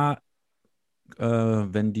wenn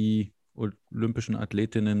die olympischen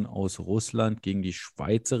Athletinnen aus Russland gegen die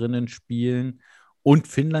Schweizerinnen spielen und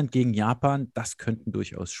Finnland gegen Japan, das könnten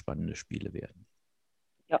durchaus spannende Spiele werden.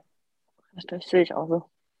 Ja, das sehe ich auch so.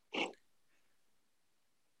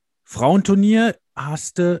 Frauenturnier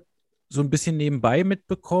hast du so ein bisschen nebenbei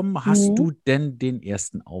mitbekommen. Hast du denn den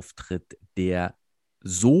ersten Auftritt der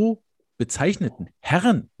so bezeichneten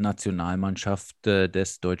Herren-Nationalmannschaft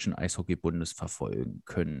des Deutschen Eishockeybundes verfolgen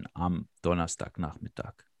können am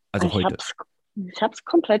Donnerstagnachmittag? Also heute. Ich habe es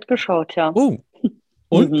komplett geschaut, ja. Oh,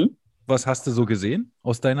 und was hast du so gesehen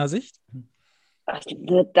aus deiner Sicht?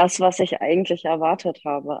 Das, was ich eigentlich erwartet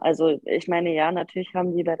habe. Also ich meine, ja, natürlich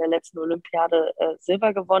haben die bei der letzten Olympiade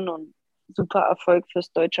Silber gewonnen und super Erfolg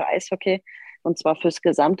fürs deutsche Eishockey und zwar fürs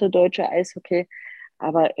gesamte deutsche Eishockey.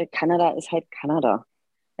 Aber Kanada ist halt Kanada.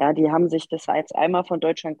 Ja, die haben sich das jetzt einmal von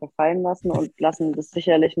Deutschland gefallen lassen und lassen das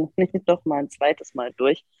sicherlich nicht noch mal ein zweites Mal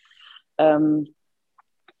durch.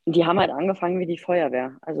 Die haben halt angefangen wie die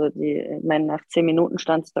Feuerwehr. Also ich meine, nach 10 Minuten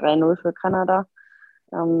stand es 3-0 für Kanada.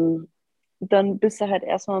 Dann bist du halt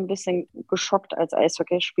erstmal ein bisschen geschockt als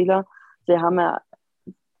Eishockeyspieler. Sie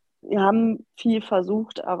haben viel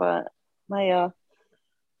versucht, aber naja,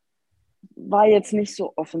 war jetzt nicht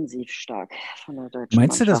so offensiv stark von der deutschen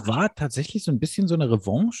Meinst du, das Mannschaft. war tatsächlich so ein bisschen so eine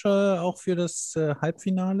Revanche auch für das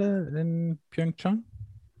Halbfinale in Pyeongchang?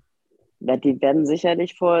 Ja, die werden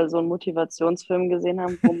sicherlich vorher so einen Motivationsfilm gesehen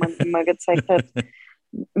haben, wo man immer gezeigt hat,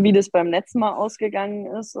 wie das beim letzten Mal ausgegangen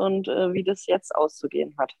ist und wie das jetzt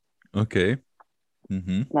auszugehen hat. Okay.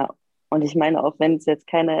 Ja. Und ich meine, auch wenn es jetzt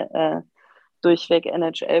keine durchweg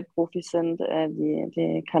NHL-Profis sind,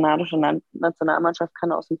 die kanadische Nationalmannschaft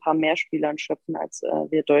kann aus ein paar mehr Spielern schöpfen als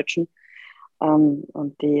wir Deutschen.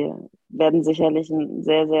 Und die werden sicherlich ein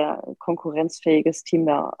sehr, sehr konkurrenzfähiges Team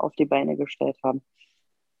da auf die Beine gestellt haben.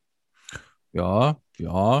 Ja,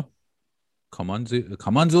 kann man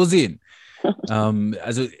so sehen.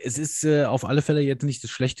 Also es ist auf alle Fälle jetzt nicht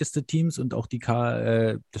das schlechteste Teams und auch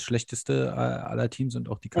das schlechteste aller Teams und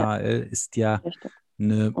auch die Ja, KHL ist ja richtig.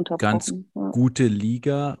 eine ganz Unterbrochen. Ja. gute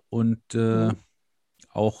Liga und Mhm.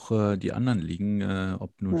 auch die anderen Ligen,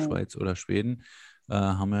 ob nun Mhm. Schweiz oder Schweden,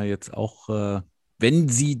 haben ja jetzt auch, wenn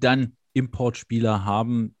sie dann Importspieler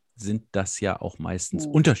haben, sind das ja auch meistens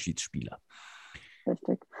Mhm. Unterschiedsspieler.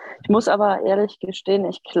 Richtig. Ich muss aber ehrlich gestehen,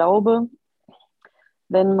 ich glaube,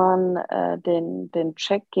 wenn man den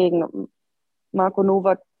Check gegen Marko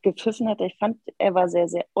Novak gepfiffen hätte, ich fand, er war sehr,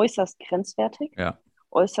 sehr äußerst grenzwertig. Ja,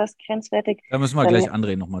 Äußerst grenzwertig. da müssen wir Dann, gleich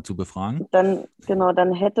André nochmal zu befragen. dann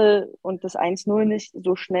hätte und das 1-0 nicht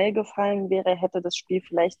so schnell gefallen wäre, hätte das Spiel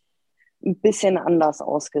vielleicht ein bisschen anders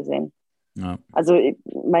ausgesehen. Ja. Also, ich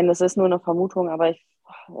meine, das ist nur eine Vermutung, aber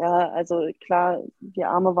also klar, die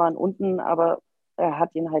Arme waren unten, aber er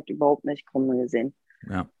hat ihn halt überhaupt nicht kommen gesehen.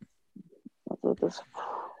 Ja, Also, das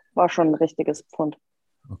war schon ein richtiges Pfund.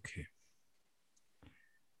 okay.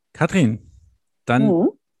 Katrin, dann Mhm.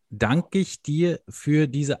 danke ich dir für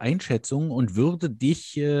diese Einschätzung und würde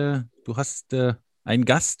dich, du hast einen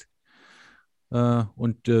Gast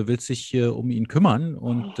und willst dich um ihn kümmern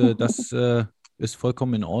und das ist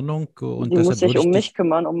vollkommen in Ordnung und Sie muss deshalb sich würde ich um mich dich,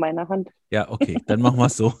 kümmern, um meine Hand. ja, okay, dann machen wir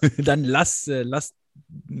es so. Dann lass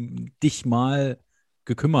dich mal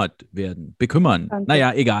bekümmern. Danke,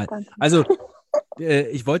 Naja, egal. danke. Also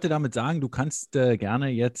ich wollte damit sagen, du kannst gerne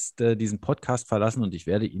jetzt diesen Podcast verlassen und ich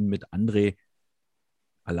werde ihn mit André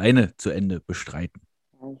alleine zu Ende bestreiten.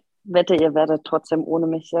 Ich wette, ihr werdet trotzdem ohne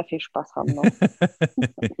mich sehr viel Spaß haben noch.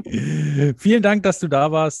 Vielen Dank, dass du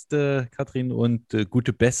da warst, Katrin, und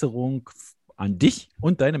gute Besserung an dich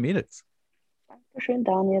und deine Mädels. Dankeschön,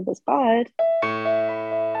 Daniel. Bis bald.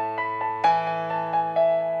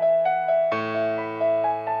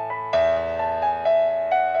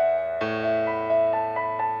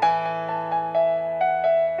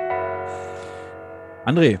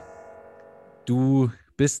 André, du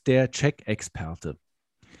bist der Check-Experte.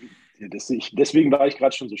 Deswegen war ich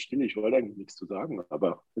gerade schon so still. Ich wollte eigentlich nichts zu sagen,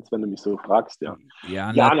 aber jetzt, wenn du mich so fragst, ja.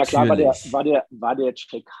 Ja, Ja, na klar, natürlich. war der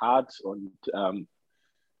Check hart und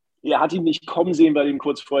er hat ihn nicht kommen sehen, weil ihm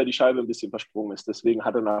kurz vorher die Scheibe ein bisschen versprungen ist. Deswegen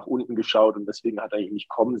hat er nach unten geschaut und deswegen hat er ihn nicht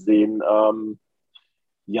kommen sehen.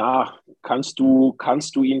 Ja, kannst du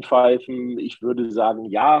ihn pfeifen? Ich würde sagen,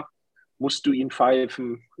 ja. Musst du ihn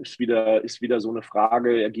pfeifen? Ist wieder so eine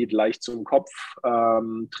Frage. Er geht leicht zum Kopf,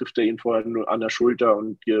 trifft er ihn vorher nur an der Schulter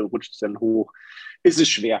und rutscht dann hoch. Ist es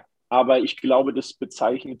schwer. Aber ich glaube, das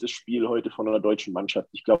bezeichnet das Spiel heute von der deutschen Mannschaft.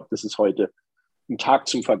 Ich glaube, das ist heute ein Tag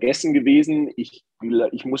zum Vergessen gewesen. Ich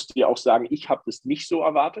muss dir auch sagen, ich habe das nicht so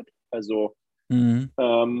erwartet. Also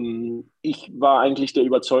ich war eigentlich der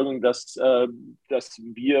Überzeugung, dass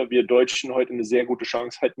wir Deutschen heute eine sehr gute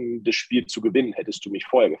Chance hätten, das Spiel zu gewinnen, hättest du mich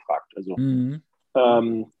vorher gefragt. Also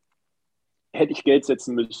hätte ich Geld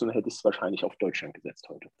setzen müssen, hätte ich es wahrscheinlich auf Deutschland gesetzt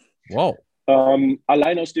heute. Wow.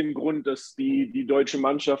 Allein aus dem Grund, dass die deutsche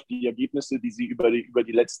Mannschaft die Ergebnisse, die sie über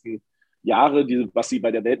die letzten Jahre, was sie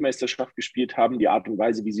bei der Weltmeisterschaft gespielt haben, die Art und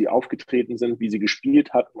Weise, wie sie aufgetreten sind, wie sie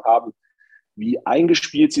gespielt haben, wie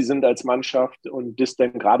eingespielt sie sind als Mannschaft und das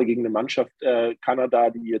dann gerade gegen eine Mannschaft Kanada,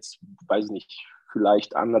 die jetzt, weiß ich nicht,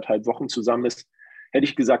 vielleicht 1,5 Wochen zusammen ist, hätte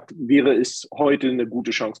ich gesagt, wäre es heute eine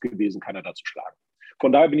gute Chance gewesen, Kanada zu schlagen.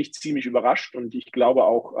 Von daher bin ich ziemlich überrascht und ich glaube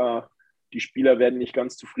auch, die Spieler werden nicht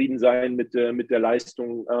ganz zufrieden sein mit der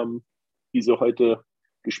Leistung, die sie heute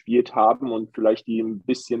gespielt haben und vielleicht die ein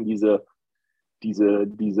bisschen diese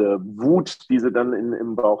Wut, die sie dann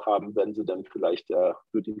im Bauch haben, werden sie dann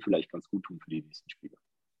wird ihnen vielleicht ganz gut tun für die nächsten Spiele.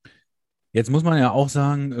 Jetzt muss man ja auch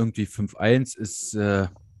sagen, irgendwie 5-1 ist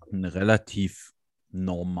ein relativ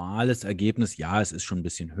normales Ergebnis. Ja, es ist schon ein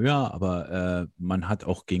bisschen höher, aber man hat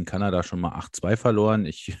auch gegen Kanada schon mal 8-2 verloren.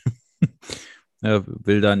 Ich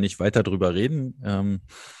will da nicht weiter drüber reden.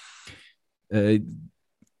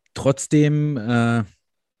 Trotzdem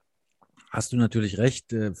hast du natürlich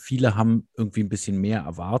recht. Viele haben irgendwie ein bisschen mehr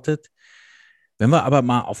erwartet. Wenn wir aber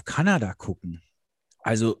mal auf Kanada gucken,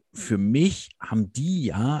 also für mich haben die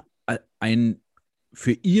ja ein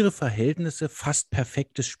für ihre Verhältnisse fast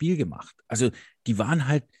perfektes Spiel gemacht. Also die waren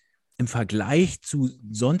halt im Vergleich zu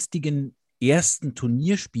sonstigen ersten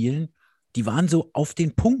Turnierspielen, die waren so auf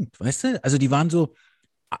den Punkt, weißt du? Also die waren so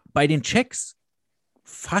bei den Checks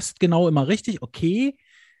fast genau immer richtig. Okay,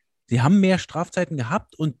 sie haben mehr Strafzeiten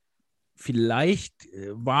gehabt und vielleicht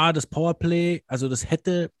war das Powerplay, also das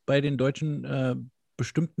hätte bei den Deutschen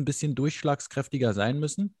bestimmt ein bisschen durchschlagskräftiger sein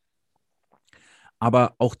müssen.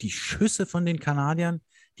 Aber auch die Schüsse von den Kanadiern,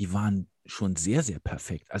 die waren schon sehr, sehr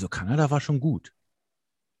perfekt. Also Kanada war schon gut.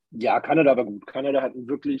 Ja, Kanada war gut. Kanada hat ein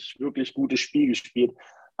wirklich, wirklich gutes Spiel gespielt.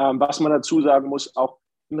 Was man dazu sagen muss, auch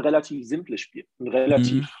ein relativ simples Spiel. Ein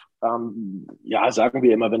relativ, sagen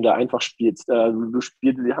wir immer, wenn du einfach spielst,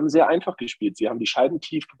 sie haben sehr einfach gespielt. Sie haben die Scheiben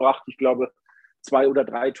tief gebracht. Ich glaube, 2 oder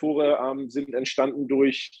 3 Tore sind entstanden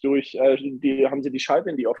haben sie die Scheibe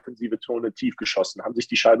in die offensive Zone tief geschossen, haben sich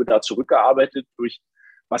die Scheibe da zurückgearbeitet durch,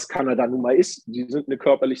 was Kanada nun mal ist. Sie sind eine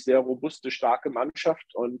körperlich sehr robuste, starke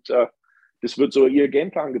Mannschaft und das wird so ihr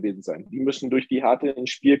Gameplan gewesen sein. Die müssen durch die Härte ins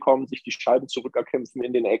Spiel kommen, sich die Scheiben zurückerkämpfen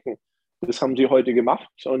in den Ecken. Das haben sie heute gemacht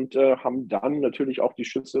und haben dann natürlich auch die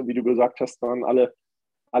Schüsse, wie du gesagt hast, waren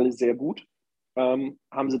alle sehr gut.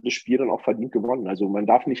 Haben sie das Spiel dann auch verdient gewonnen. Also man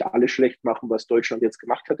darf nicht alles schlecht machen, was Deutschland jetzt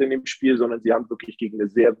gemacht hat in dem Spiel, sondern sie haben wirklich gegen eine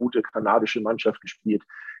sehr gute kanadische Mannschaft gespielt,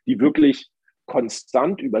 die wirklich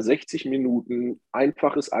konstant über 60 Minuten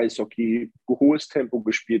einfaches Eishockey, hohes Tempo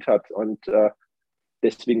gespielt hat und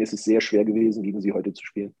deswegen ist es sehr schwer gewesen, gegen sie heute zu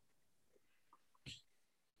spielen.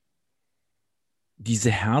 Diese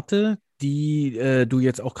Härte, die du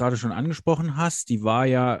jetzt auch gerade schon angesprochen hast, die war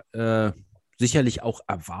ja sicherlich auch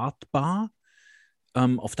erwartbar.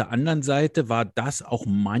 Auf der anderen Seite war das auch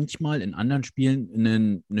manchmal in anderen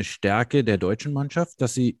Spielen eine Stärke der deutschen Mannschaft,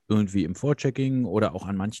 dass sie irgendwie im Vorchecking oder auch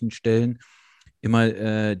an manchen Stellen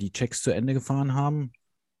immer die Checks zu Ende gefahren haben.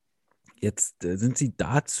 Jetzt sind sie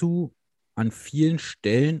dazu an vielen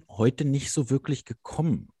Stellen heute nicht so wirklich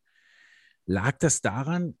gekommen. Lag das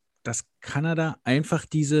daran, dass Kanada einfach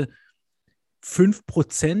diese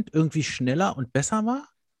 5% irgendwie schneller und besser war?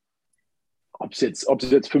 Ob es jetzt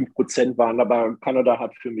 5% waren, aber Kanada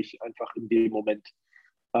hat für mich einfach in dem Moment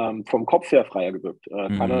vom Kopf her freier gewirkt.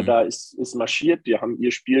 Kanada ist marschiert, die haben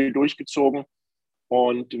ihr Spiel durchgezogen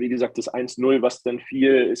und wie gesagt, das 1-0, was dann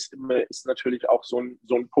fiel, ist natürlich auch so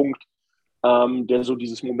ein Punkt, der so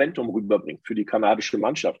dieses Momentum rüberbringt für die kanadische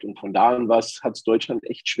Mannschaft. Und von da an hat es Deutschland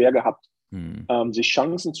echt schwer gehabt, sich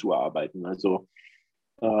Chancen zu erarbeiten. Also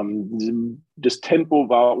das Tempo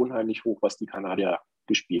war unheimlich hoch, was die Kanadier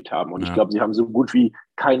gespielt haben. Und ich glaube, sie haben so gut wie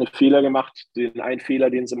keine Fehler gemacht. Den einen Fehler,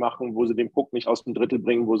 den sie machen, wo sie den Puck nicht aus dem Drittel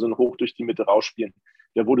bringen, wo sie ihn hoch durch die Mitte rausspielen,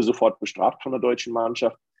 der wurde sofort bestraft von der deutschen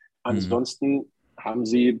Mannschaft. Ansonsten haben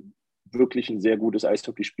sie wirklich ein sehr gutes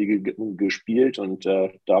Eishockeyspiel gespielt und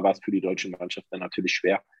da war es für die deutsche Mannschaft dann natürlich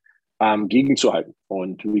schwer, gegenzuhalten.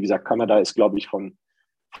 Und wie gesagt, Kanada ist, glaube ich,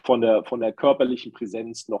 von der körperlichen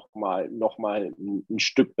Präsenz noch mal ein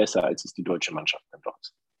Stück besser, als es die deutsche Mannschaft dann doch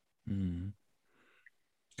ist.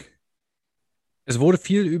 Es wurde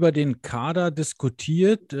viel über den Kader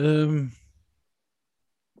diskutiert.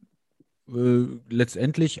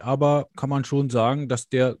 Letztendlich aber kann man schon sagen, dass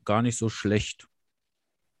der gar nicht so schlecht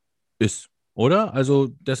ist, oder? Also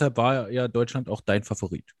deshalb war ja Deutschland auch dein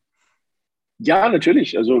Favorit. Ja,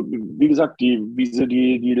 natürlich. Also wie gesagt, wie sie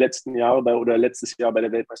die letzten Jahre oder letztes Jahr bei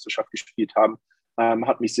der Weltmeisterschaft gespielt haben,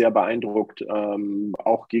 hat mich sehr beeindruckt.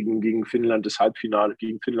 Auch gegen Finnland das Halbfinale.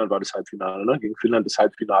 Gegen Finnland war das Halbfinale, ne? Gegen Finnland das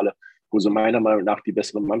Halbfinale, wo sie meiner Meinung nach die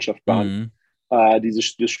bessere Mannschaft waren,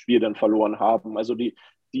 das Spiel dann verloren haben. Also die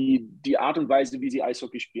Art und Weise, wie sie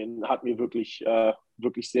Eishockey spielen, hat mir wirklich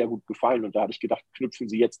sehr gut gefallen. Und da hatte ich gedacht, knüpfen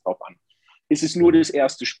sie jetzt drauf an. Es ist nur das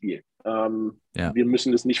erste Spiel. Wir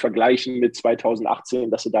müssen es nicht vergleichen mit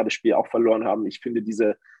 2018, dass sie da das Spiel auch verloren haben. Ich finde,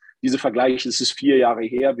 diese Vergleiche, es ist 4 Jahre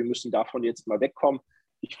her, wir müssen davon jetzt mal wegkommen.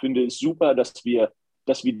 Ich finde es super, dass wir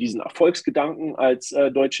diesen Erfolgsgedanken als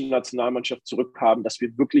deutsche Nationalmannschaft zurückhaben, dass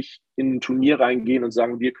wir wirklich in ein Turnier reingehen und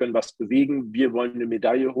sagen, wir können was bewegen, wir wollen eine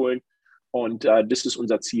Medaille holen und das ist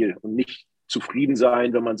unser Ziel. Und nicht zufrieden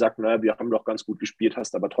sein, wenn man sagt, naja, wir haben doch ganz gut gespielt,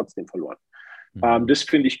 hast aber trotzdem verloren. Das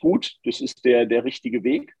finde ich gut, das ist der richtige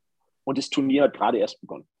Weg und das Turnier hat gerade erst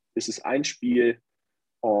begonnen. Es ist ein Spiel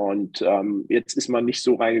und jetzt ist man nicht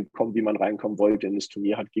so reingekommen, wie man reinkommen wollte. Und das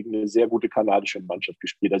Turnier hat gegen eine sehr gute kanadische Mannschaft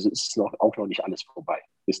gespielt, also ist auch noch nicht alles vorbei.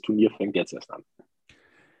 Das Turnier fängt jetzt erst an.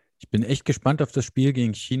 Ich bin echt gespannt auf das Spiel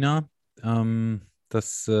gegen China,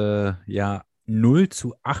 das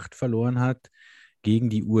 0-8 verloren hat gegen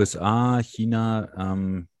die USA. China,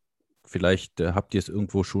 vielleicht habt ihr es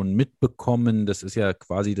irgendwo schon mitbekommen. Das ist ja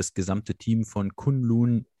quasi das gesamte Team von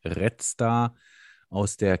Kunlun Red Star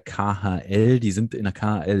aus der KHL. Die sind in der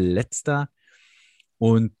KHL letzter.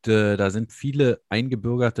 Und da sind viele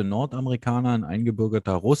eingebürgerte Nordamerikaner, ein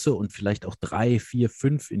eingebürgerter Russe und vielleicht auch 3, 4,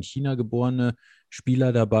 5 in China geborene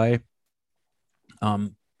Spieler dabei.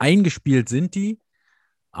 Eingespielt sind die,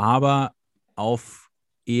 aber auf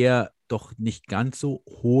eher doch nicht ganz so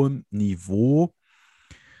hohem Niveau.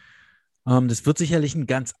 Das wird sicherlich ein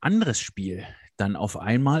ganz anderes Spiel dann auf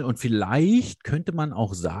einmal und vielleicht könnte man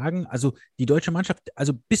auch sagen, also die deutsche Mannschaft,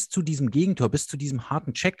 also bis zu diesem Gegentor, bis zu diesem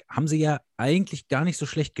harten Check haben sie ja eigentlich gar nicht so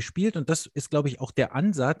schlecht gespielt und das ist, glaube ich, auch der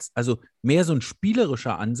Ansatz, also mehr so ein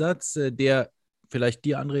spielerischer Ansatz, der vielleicht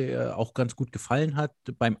dir, André, auch ganz gut gefallen hat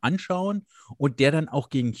beim Anschauen und der dann auch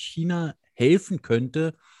gegen China helfen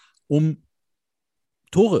könnte, um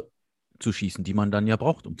Tore zu schießen, die man dann ja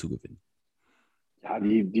braucht, um zu gewinnen. Ja,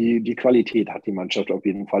 die Qualität hat die Mannschaft auf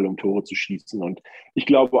jeden Fall, um Tore zu schießen. Und ich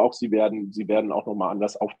glaube auch, sie werden auch nochmal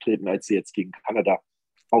anders auftreten, als sie jetzt gegen Kanada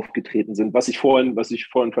aufgetreten sind. Was ich vorhin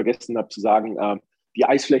vergessen habe zu sagen, die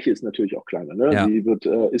Eisfläche ist natürlich auch kleiner. Ne? Ja.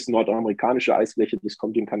 Ist nordamerikanische Eisfläche, das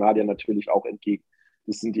kommt den Kanadiern natürlich auch entgegen.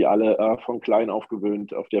 Das sind die alle von klein auf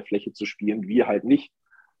gewöhnt, auf der Fläche zu spielen. Wir halt nicht.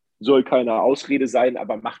 Soll keine Ausrede sein,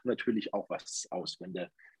 aber macht natürlich auch was aus, wenn du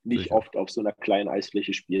nicht Sicher. oft auf so einer kleinen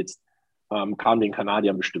Eisfläche spielst. Kam den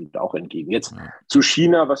Kanadiern bestimmt auch entgegen. Jetzt Ja. zu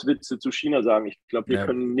China, was willst du zu China sagen? Ich glaube, wir Ja.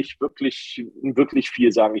 können nicht wirklich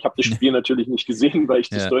viel sagen. Ich habe das Spiel natürlich nicht gesehen, weil ich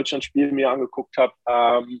das Ja. Deutschlandspiel mir angeguckt habe.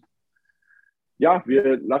 Ja,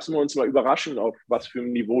 lassen uns mal überraschen, auf was für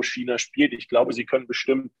ein Niveau China spielt. Ich glaube, sie können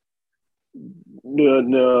bestimmt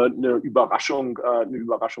eine Überraschung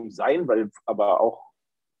sein, aber auch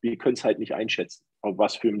wir können es halt nicht einschätzen, auf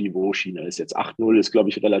was für ein Niveau China ist. Jetzt 8-0 ist, glaube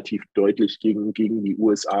ich, relativ deutlich gegen die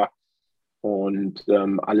USA. Und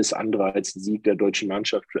alles andere als ein Sieg der deutschen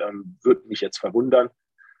Mannschaft würde mich jetzt verwundern.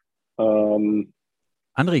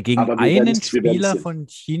 André, gegen Aber einen wir Spieler werden's sehen. von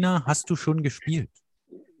China hast du schon gespielt.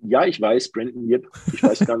 Ja, ich weiß, Brandon Yip. Ich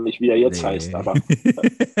weiß gar nicht, wie er jetzt Nee. heißt, aber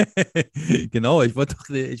Genau, ich wollte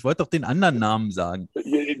doch den anderen Namen sagen.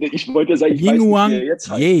 ich wollte sagen, ich weiß nicht, wie er jetzt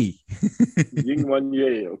heißt. Ye. Yingwan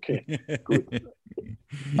Ye, okay, gut.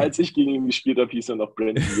 Als ich gegen ihn gespielt habe, hieß er noch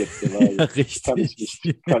Brandon Yip. Ja, richtig.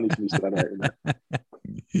 Kann ich mich dran erinnern.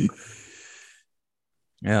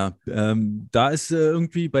 Ja, da ist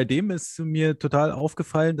irgendwie, bei dem ist mir total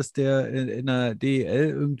aufgefallen, dass der in der DEL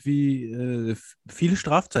irgendwie viele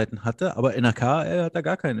Strafzeiten hatte, aber in der KHL hat er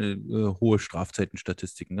gar keine hohe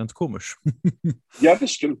Strafzeitenstatistiken. Ganz komisch. Ja,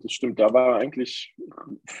 das stimmt. Da war er eigentlich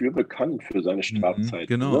für bekannt für seine Strafzeiten.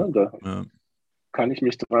 Genau. Ne? Da Ja. kann ich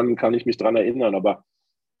mich dran erinnern, aber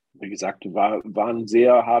wie gesagt, war ein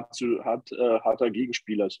sehr harter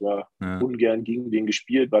Gegenspieler. Es war ungern gegen den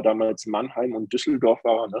gespielt, war damals Mannheim und Düsseldorf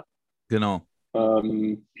war er, ne? Genau.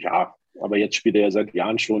 Ja, aber jetzt spielt er ja seit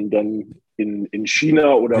Jahren schon dann in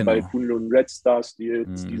China oder Genau. bei Kunlun Red Stars, die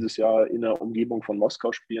jetzt dieses Jahr in der Umgebung von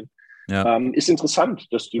Moskau spielen. Ja. Ist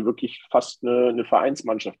interessant, dass die wirklich fast eine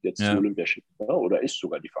Vereinsmannschaft jetzt Ja. zu Olympia schicken, ne? Oder ist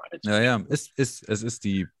sogar die Vereinsmannschaft. Ja, es ist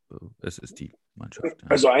die Mannschaft. Ja.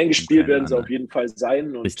 Also eingespielt Keine werden sie andere. auf jeden Fall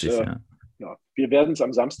sein. Und Richtig, ja. ja, wir werden es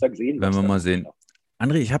am Samstag sehen. Werden was wir da mal kommt. sehen.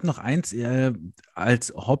 André, ich habe noch eins,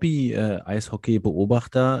 als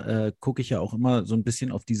Hobby-Eishockey-Beobachter gucke ich ja auch immer so ein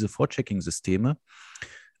bisschen auf diese Vorchecking-Systeme.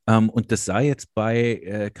 Und das sah jetzt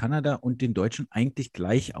bei Kanada und den Deutschen eigentlich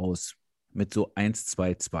gleich aus, mit so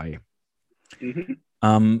 1-2-2. Mhm.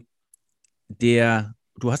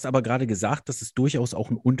 Du hast aber gerade gesagt, dass es durchaus auch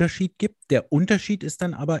einen Unterschied gibt. Der Unterschied ist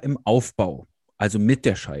dann aber im Aufbau, also mit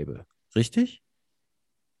der Scheibe, richtig?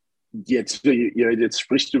 Jetzt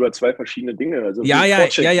sprichst du über zwei verschiedene Dinge. Also Ja.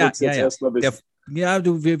 erstmal wissen.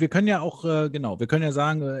 Wir können ja auch, wir können ja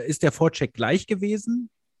sagen, ist der Vorcheck gleich gewesen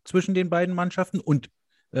zwischen den beiden Mannschaften und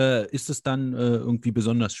ist es dann irgendwie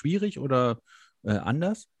besonders schwierig oder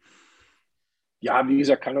anders? Ja, wie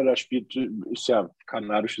gesagt, kanadisches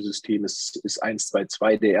System ist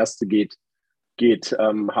 1-2-2. Der erste geht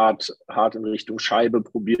hart in Richtung Scheibe,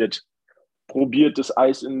 probiert das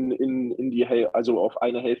Eis also auf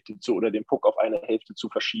eine Hälfte oder den Puck auf eine Hälfte zu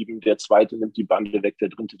verschieben. Der zweite nimmt die Bande weg, der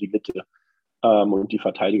dritte die Mitte. Und die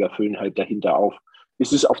Verteidiger füllen halt dahinter auf.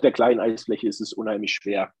 Auf der kleinen Eisfläche ist es unheimlich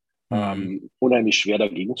schwer. Unheimlich schwer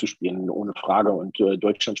dagegen zu spielen, ohne Frage. Und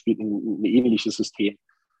Deutschland spielt ein ähnliches System.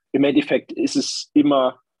 Im Endeffekt ist es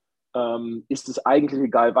eigentlich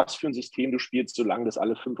egal, was für ein System du spielst, solange das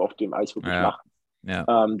alle 5 auf dem Eis wirklich machen. Ja.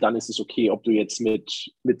 Dann ist es okay, ob du jetzt mit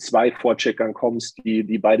 2 Vorcheckern kommst,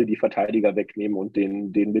 die beide die Verteidiger wegnehmen und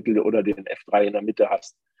den Mittel- oder den F3 in der Mitte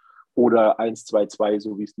hast. Oder 1-2-2,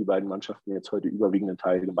 so wie es die beiden Mannschaften jetzt heute überwiegenden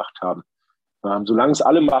Teil gemacht haben. Solange es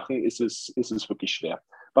alle machen, ist es wirklich schwer.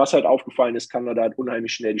 Was halt aufgefallen ist, Kanada hat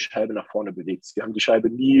unheimlich schnell die Scheibe nach vorne bewegt. Sie haben die Scheibe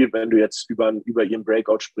nie, wenn du jetzt über ihren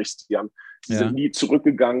Breakout sprichst, sie sind nie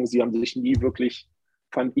zurückgegangen, sie haben sich nie wirklich,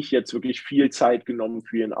 fand ich jetzt wirklich viel Zeit genommen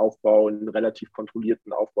für ihren Aufbau, einen relativ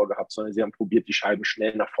kontrollierten Aufbau gehabt, sondern sie haben probiert, die Scheiben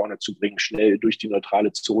schnell nach vorne zu bringen, schnell durch die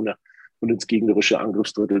neutrale Zone und ins gegnerische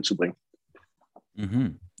Angriffsdrittel zu bringen.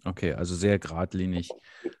 Mhm. Okay, also sehr geradlinig.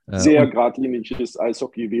 Sehr geradliniges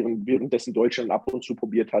Eishockey, währenddessen Deutschland ab und zu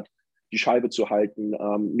probiert hat, die Scheibe zu halten,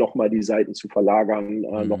 nochmal die Seiten zu verlagern,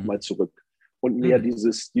 nochmal zurück. Und mehr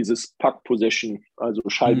dieses Puck-Possession, also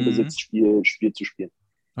Scheibenbesitzspiel zu spielen.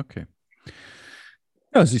 Okay.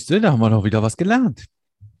 Ja, siehst du, da haben wir doch wieder was gelernt.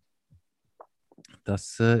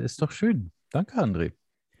 Das ist doch schön. Danke, André.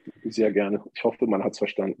 Sehr gerne. Ich hoffe, man hat es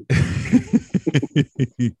verstanden.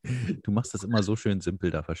 Du machst das immer so schön simpel,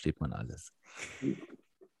 da versteht man alles.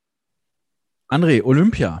 André,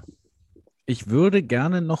 Olympia. Ich würde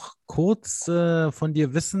gerne noch kurz von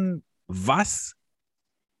dir wissen,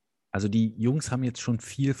 also die Jungs haben jetzt schon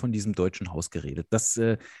viel von diesem deutschen Haus geredet.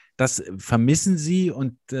 Das vermissen sie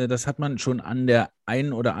und das hat man schon an der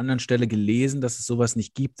einen oder anderen Stelle gelesen, dass es sowas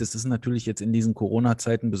nicht gibt. Das ist natürlich jetzt in diesen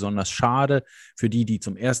Corona-Zeiten besonders schade für die, die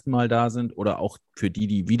zum ersten Mal da sind oder auch für die,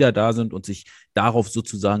 die wieder da sind und sich darauf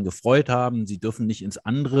sozusagen gefreut haben. Sie dürfen nicht ins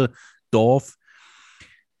andere Dorf.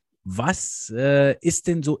 Was ist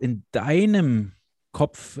denn so in deinem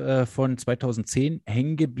Kopf von 2010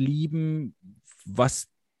 hängen geblieben,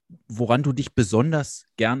 woran du dich besonders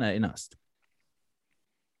gern erinnerst?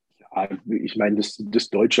 Ja, ich meine, das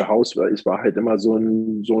Deutsche Haus es war halt immer so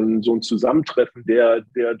ein Zusammentreffen der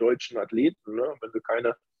deutschen Athleten. Ne? Wenn du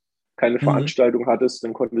keine Veranstaltung hattest,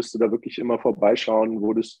 dann konntest du da wirklich immer vorbeischauen,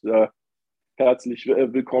 wurdest herzlich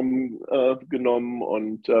willkommen genommen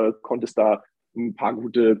und konntest da ein paar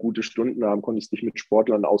gute Stunden haben, konntest dich mit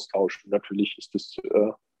Sportlern austauschen. Natürlich ist das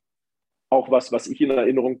auch was ich in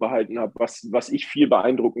Erinnerung behalten habe. Was ich viel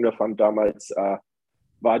beeindruckender fand damals,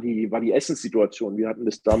 war die Essenssituation. Wir hatten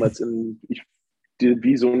das damals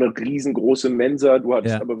wie so eine riesengroße Mensa. Du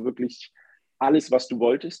hattest aber wirklich alles, was du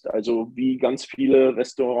wolltest. Also wie ganz viele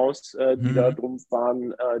Restaurants, die da drum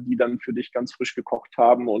waren, die dann für dich ganz frisch gekocht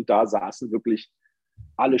haben. Und da saßen wirklich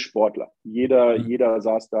alle Sportler. Jeder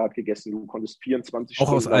saß da, hat gegessen. Du konntest 24 auch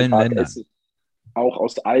Stunden aus allen Ländern essen. Auch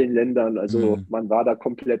aus allen Ländern. Also man war da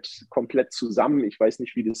komplett zusammen. Ich weiß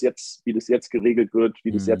nicht, wie das jetzt geregelt wird,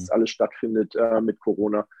 wie das jetzt alles stattfindet mit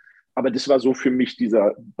Corona. Aber das war so für mich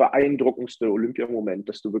dieser beeindruckendste Olympiamoment,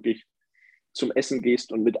 dass du wirklich zum Essen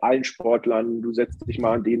gehst und mit allen Sportlern, du setzt dich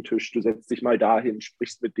mal an den Tisch, du setzt dich mal dahin,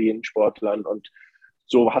 sprichst mit den Sportlern und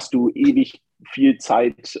so hast du ewig viel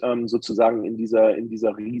Zeit sozusagen in dieser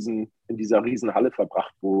riesen Halle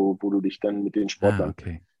verbracht, wo du dich dann mit den Sportlern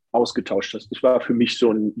ausgetauscht hast. Das war für mich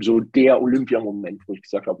so der Olympiamoment, wo ich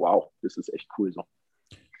gesagt habe, wow, das ist echt cool so.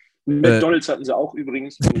 McDonald's hatten sie auch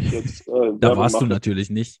übrigens, wenn ich jetzt da warst du natürlich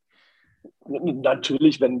nicht.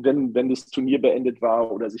 Natürlich, wenn das Turnier beendet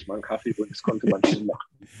war oder sich mal einen Kaffee holen, das konnte man schon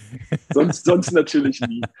machen. Sonst natürlich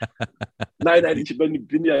nie. Nein, ich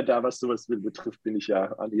bin ja da, was sowas betrifft, bin ich ja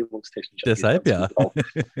ernährungstechnisch. Deshalb ja.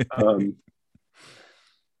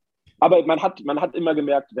 Aber man hat immer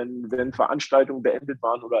gemerkt, wenn Veranstaltungen beendet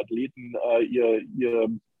waren oder Athleten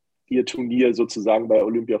ihr Turnier sozusagen bei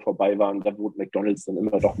Olympia vorbei waren, da wurde McDonald's dann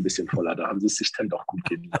immer doch ein bisschen voller. Da haben sie es sich dann doch gut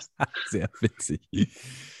gehen lassen. Sehr witzig.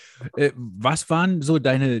 Was waren so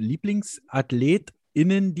deine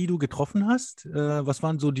LieblingsathletInnen, die du getroffen hast? Was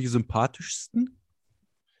waren so die sympathischsten?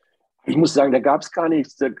 Ich muss sagen, da gab es gar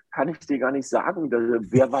nichts, da kann ich dir gar nicht sagen,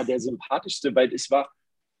 wer war der sympathischste, weil es war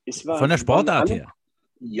von der Sportart her.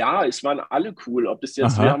 Ja, es waren alle cool. Ob das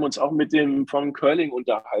jetzt, wir haben uns auch mit dem vom Curling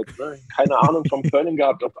unterhalten. Ne? Keine Ahnung vom Curling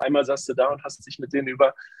gehabt. Auf einmal saß du da und hast dich mit denen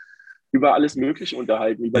über alles Mögliche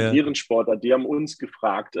unterhalten, über deren Sportart. Die haben uns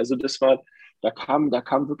gefragt. Also da kam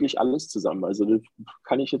wirklich alles zusammen. Also das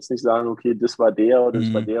kann ich jetzt nicht sagen, okay, das war der oder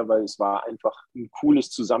das war der, weil es war einfach ein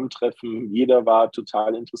cooles Zusammentreffen. Jeder war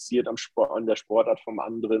total interessiert an der Sportart vom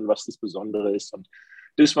anderen, was das Besondere ist. Und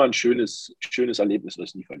das war ein schönes Erlebnis, was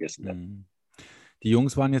ich nie vergessen werde. Die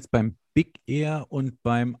Jungs waren jetzt beim Big Air und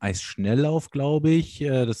beim Eisschnelllauf, glaube ich.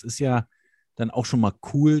 Das ist ja dann auch schon mal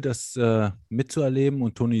cool, das mitzuerleben.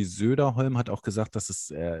 Und Toni Söderholm hat auch gesagt, dass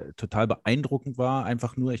es total beeindruckend war.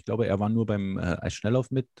 Einfach nur, ich glaube, er war nur beim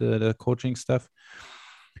Eisschnelllauf mit der Coaching-Staff.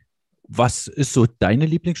 Was ist so deine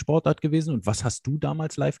Lieblingssportart gewesen und was hast du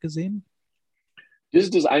damals live gesehen? Das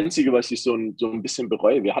ist das Einzige, was ich so ein bisschen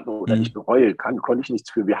bereue. Wir hatten, oder nicht bereue, konnte ich nichts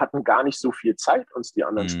für. Wir hatten gar nicht so viel Zeit, uns die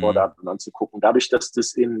anderen Sportarten anzugucken. Dadurch, dass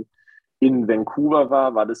das in Vancouver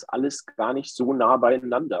war das alles gar nicht so nah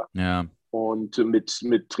beieinander. Ja. Und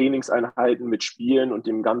mit Trainingseinheiten, mit Spielen und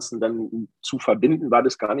dem Ganzen dann zu verbinden, war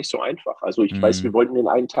das gar nicht so einfach. Also ich weiß, wir wollten den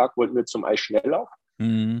einen Tag zum Eisschnelllauf.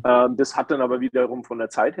 Das hat dann aber wiederum von der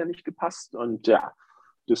Zeit her nicht gepasst. Und ja,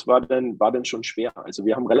 das war dann schon schwer. Also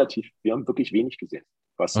wir haben wirklich wenig gesehen,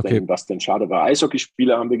 was denn schade war.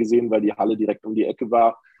 Eishockeyspiele haben wir gesehen, weil die Halle direkt um die Ecke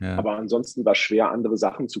war. Ja. Aber ansonsten war es schwer, andere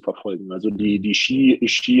Sachen zu verfolgen. Also die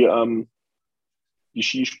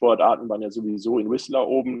Skisportarten waren ja sowieso in Whistler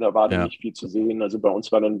oben, da war dann nicht viel zu sehen. Also bei uns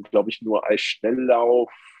war dann, glaube ich, nur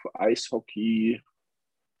Eisschnelllauf, Eishockey,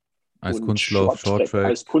 Eiskunstlauf, Shorttrack.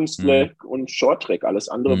 Eiskunstlauf und Shorttrack. Alles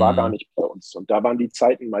andere war gar nicht bei uns. Und da waren die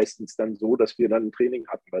Zeiten meistens dann so, dass wir dann ein Training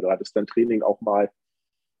hatten, weil du hattest dann Training auch mal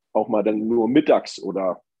dann nur mittags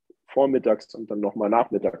oder vormittags und dann nochmal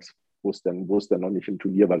nachmittags, wo es dann noch nicht im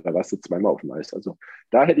Turnier war. Da warst du zweimal auf dem Eis. Also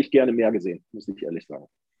da hätte ich gerne mehr gesehen, muss ich ehrlich sagen.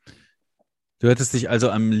 Du hättest dich also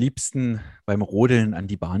am liebsten beim Rodeln an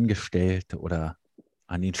die Bahn gestellt oder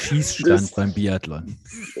an den Schießstand beim Biathlon.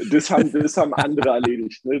 Das haben andere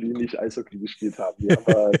erledigt, ne, die nicht Eishockey gespielt haben. Die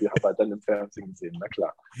haben wir dann im Fernsehen gesehen, na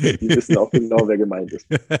klar. Die wissen auch genau, wer gemeint ist.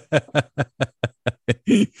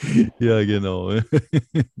 Ja, genau.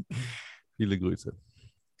 Viele Grüße.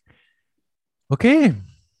 Okay,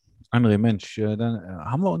 André, Mensch, dann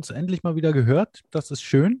haben wir uns endlich mal wieder gehört. Das ist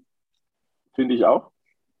schön. Finde ich auch.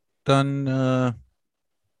 Dann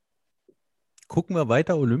gucken wir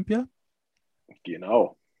weiter Olympia.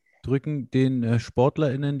 Genau. Drücken den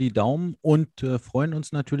SportlerInnen die Daumen und freuen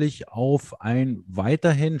uns natürlich auf ein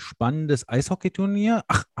weiterhin spannendes Eishockeyturnier.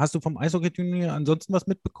 Ach, hast du vom Eishockeyturnier ansonsten was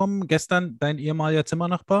mitbekommen? Gestern dein ehemaliger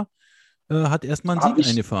Zimmernachbar hat erstmal einen Sieg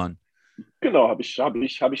eingefahren. Genau, habe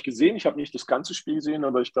ich gesehen. Ich habe nicht das ganze Spiel gesehen,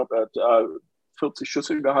 aber ich glaube, er hat 40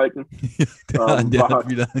 Schüsse gehalten.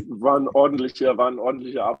 War ein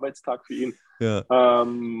ordentlicher Arbeitstag für ihn. Ja.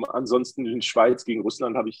 Ansonsten in Schweiz gegen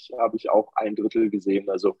Russland habe ich auch ein Drittel gesehen.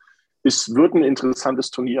 Also es wird ein interessantes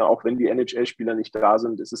Turnier, auch wenn die NHL-Spieler nicht da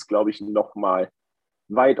sind. Es ist, glaube ich, noch mal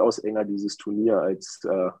weitaus enger, dieses Turnier, als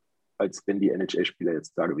wenn die NHL-Spieler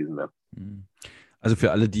jetzt da gewesen wären. Also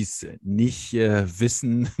für alle, die es nicht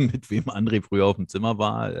wissen, mit wem André früher auf dem Zimmer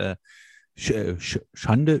war,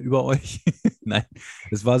 Schande über euch. Nein,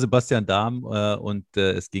 es war Sebastian Dahm und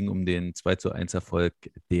es ging um den 2:1 Erfolg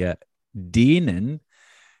der Dänen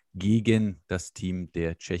gegen das Team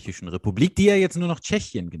der Tschechischen Republik, die ja jetzt nur noch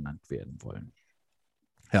Tschechien genannt werden wollen.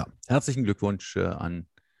 Ja, herzlichen Glückwunsch an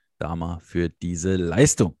Dahmer für diese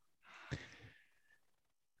Leistung.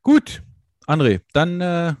 Gut, André,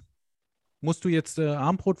 dann musst du jetzt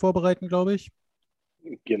Abendbrot vorbereiten, glaube ich.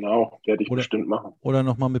 Genau, werde ich bestimmt machen. Oder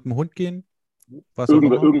nochmal mit dem Hund gehen.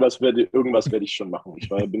 Irgendwas werde ich schon machen. Ich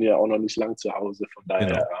bin ja auch noch nicht lang zu Hause, von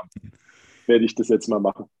daher werde ich das jetzt mal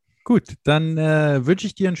machen. Gut, dann wünsche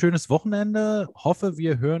ich dir ein schönes Wochenende. Hoffe,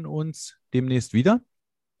 wir hören uns demnächst wieder.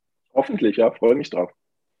 Hoffentlich, ja, freue mich drauf.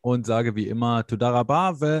 Und sage wie immer,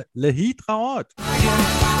 Tudarabave, Lehitraot.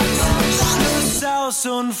 Aus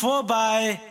und vorbei.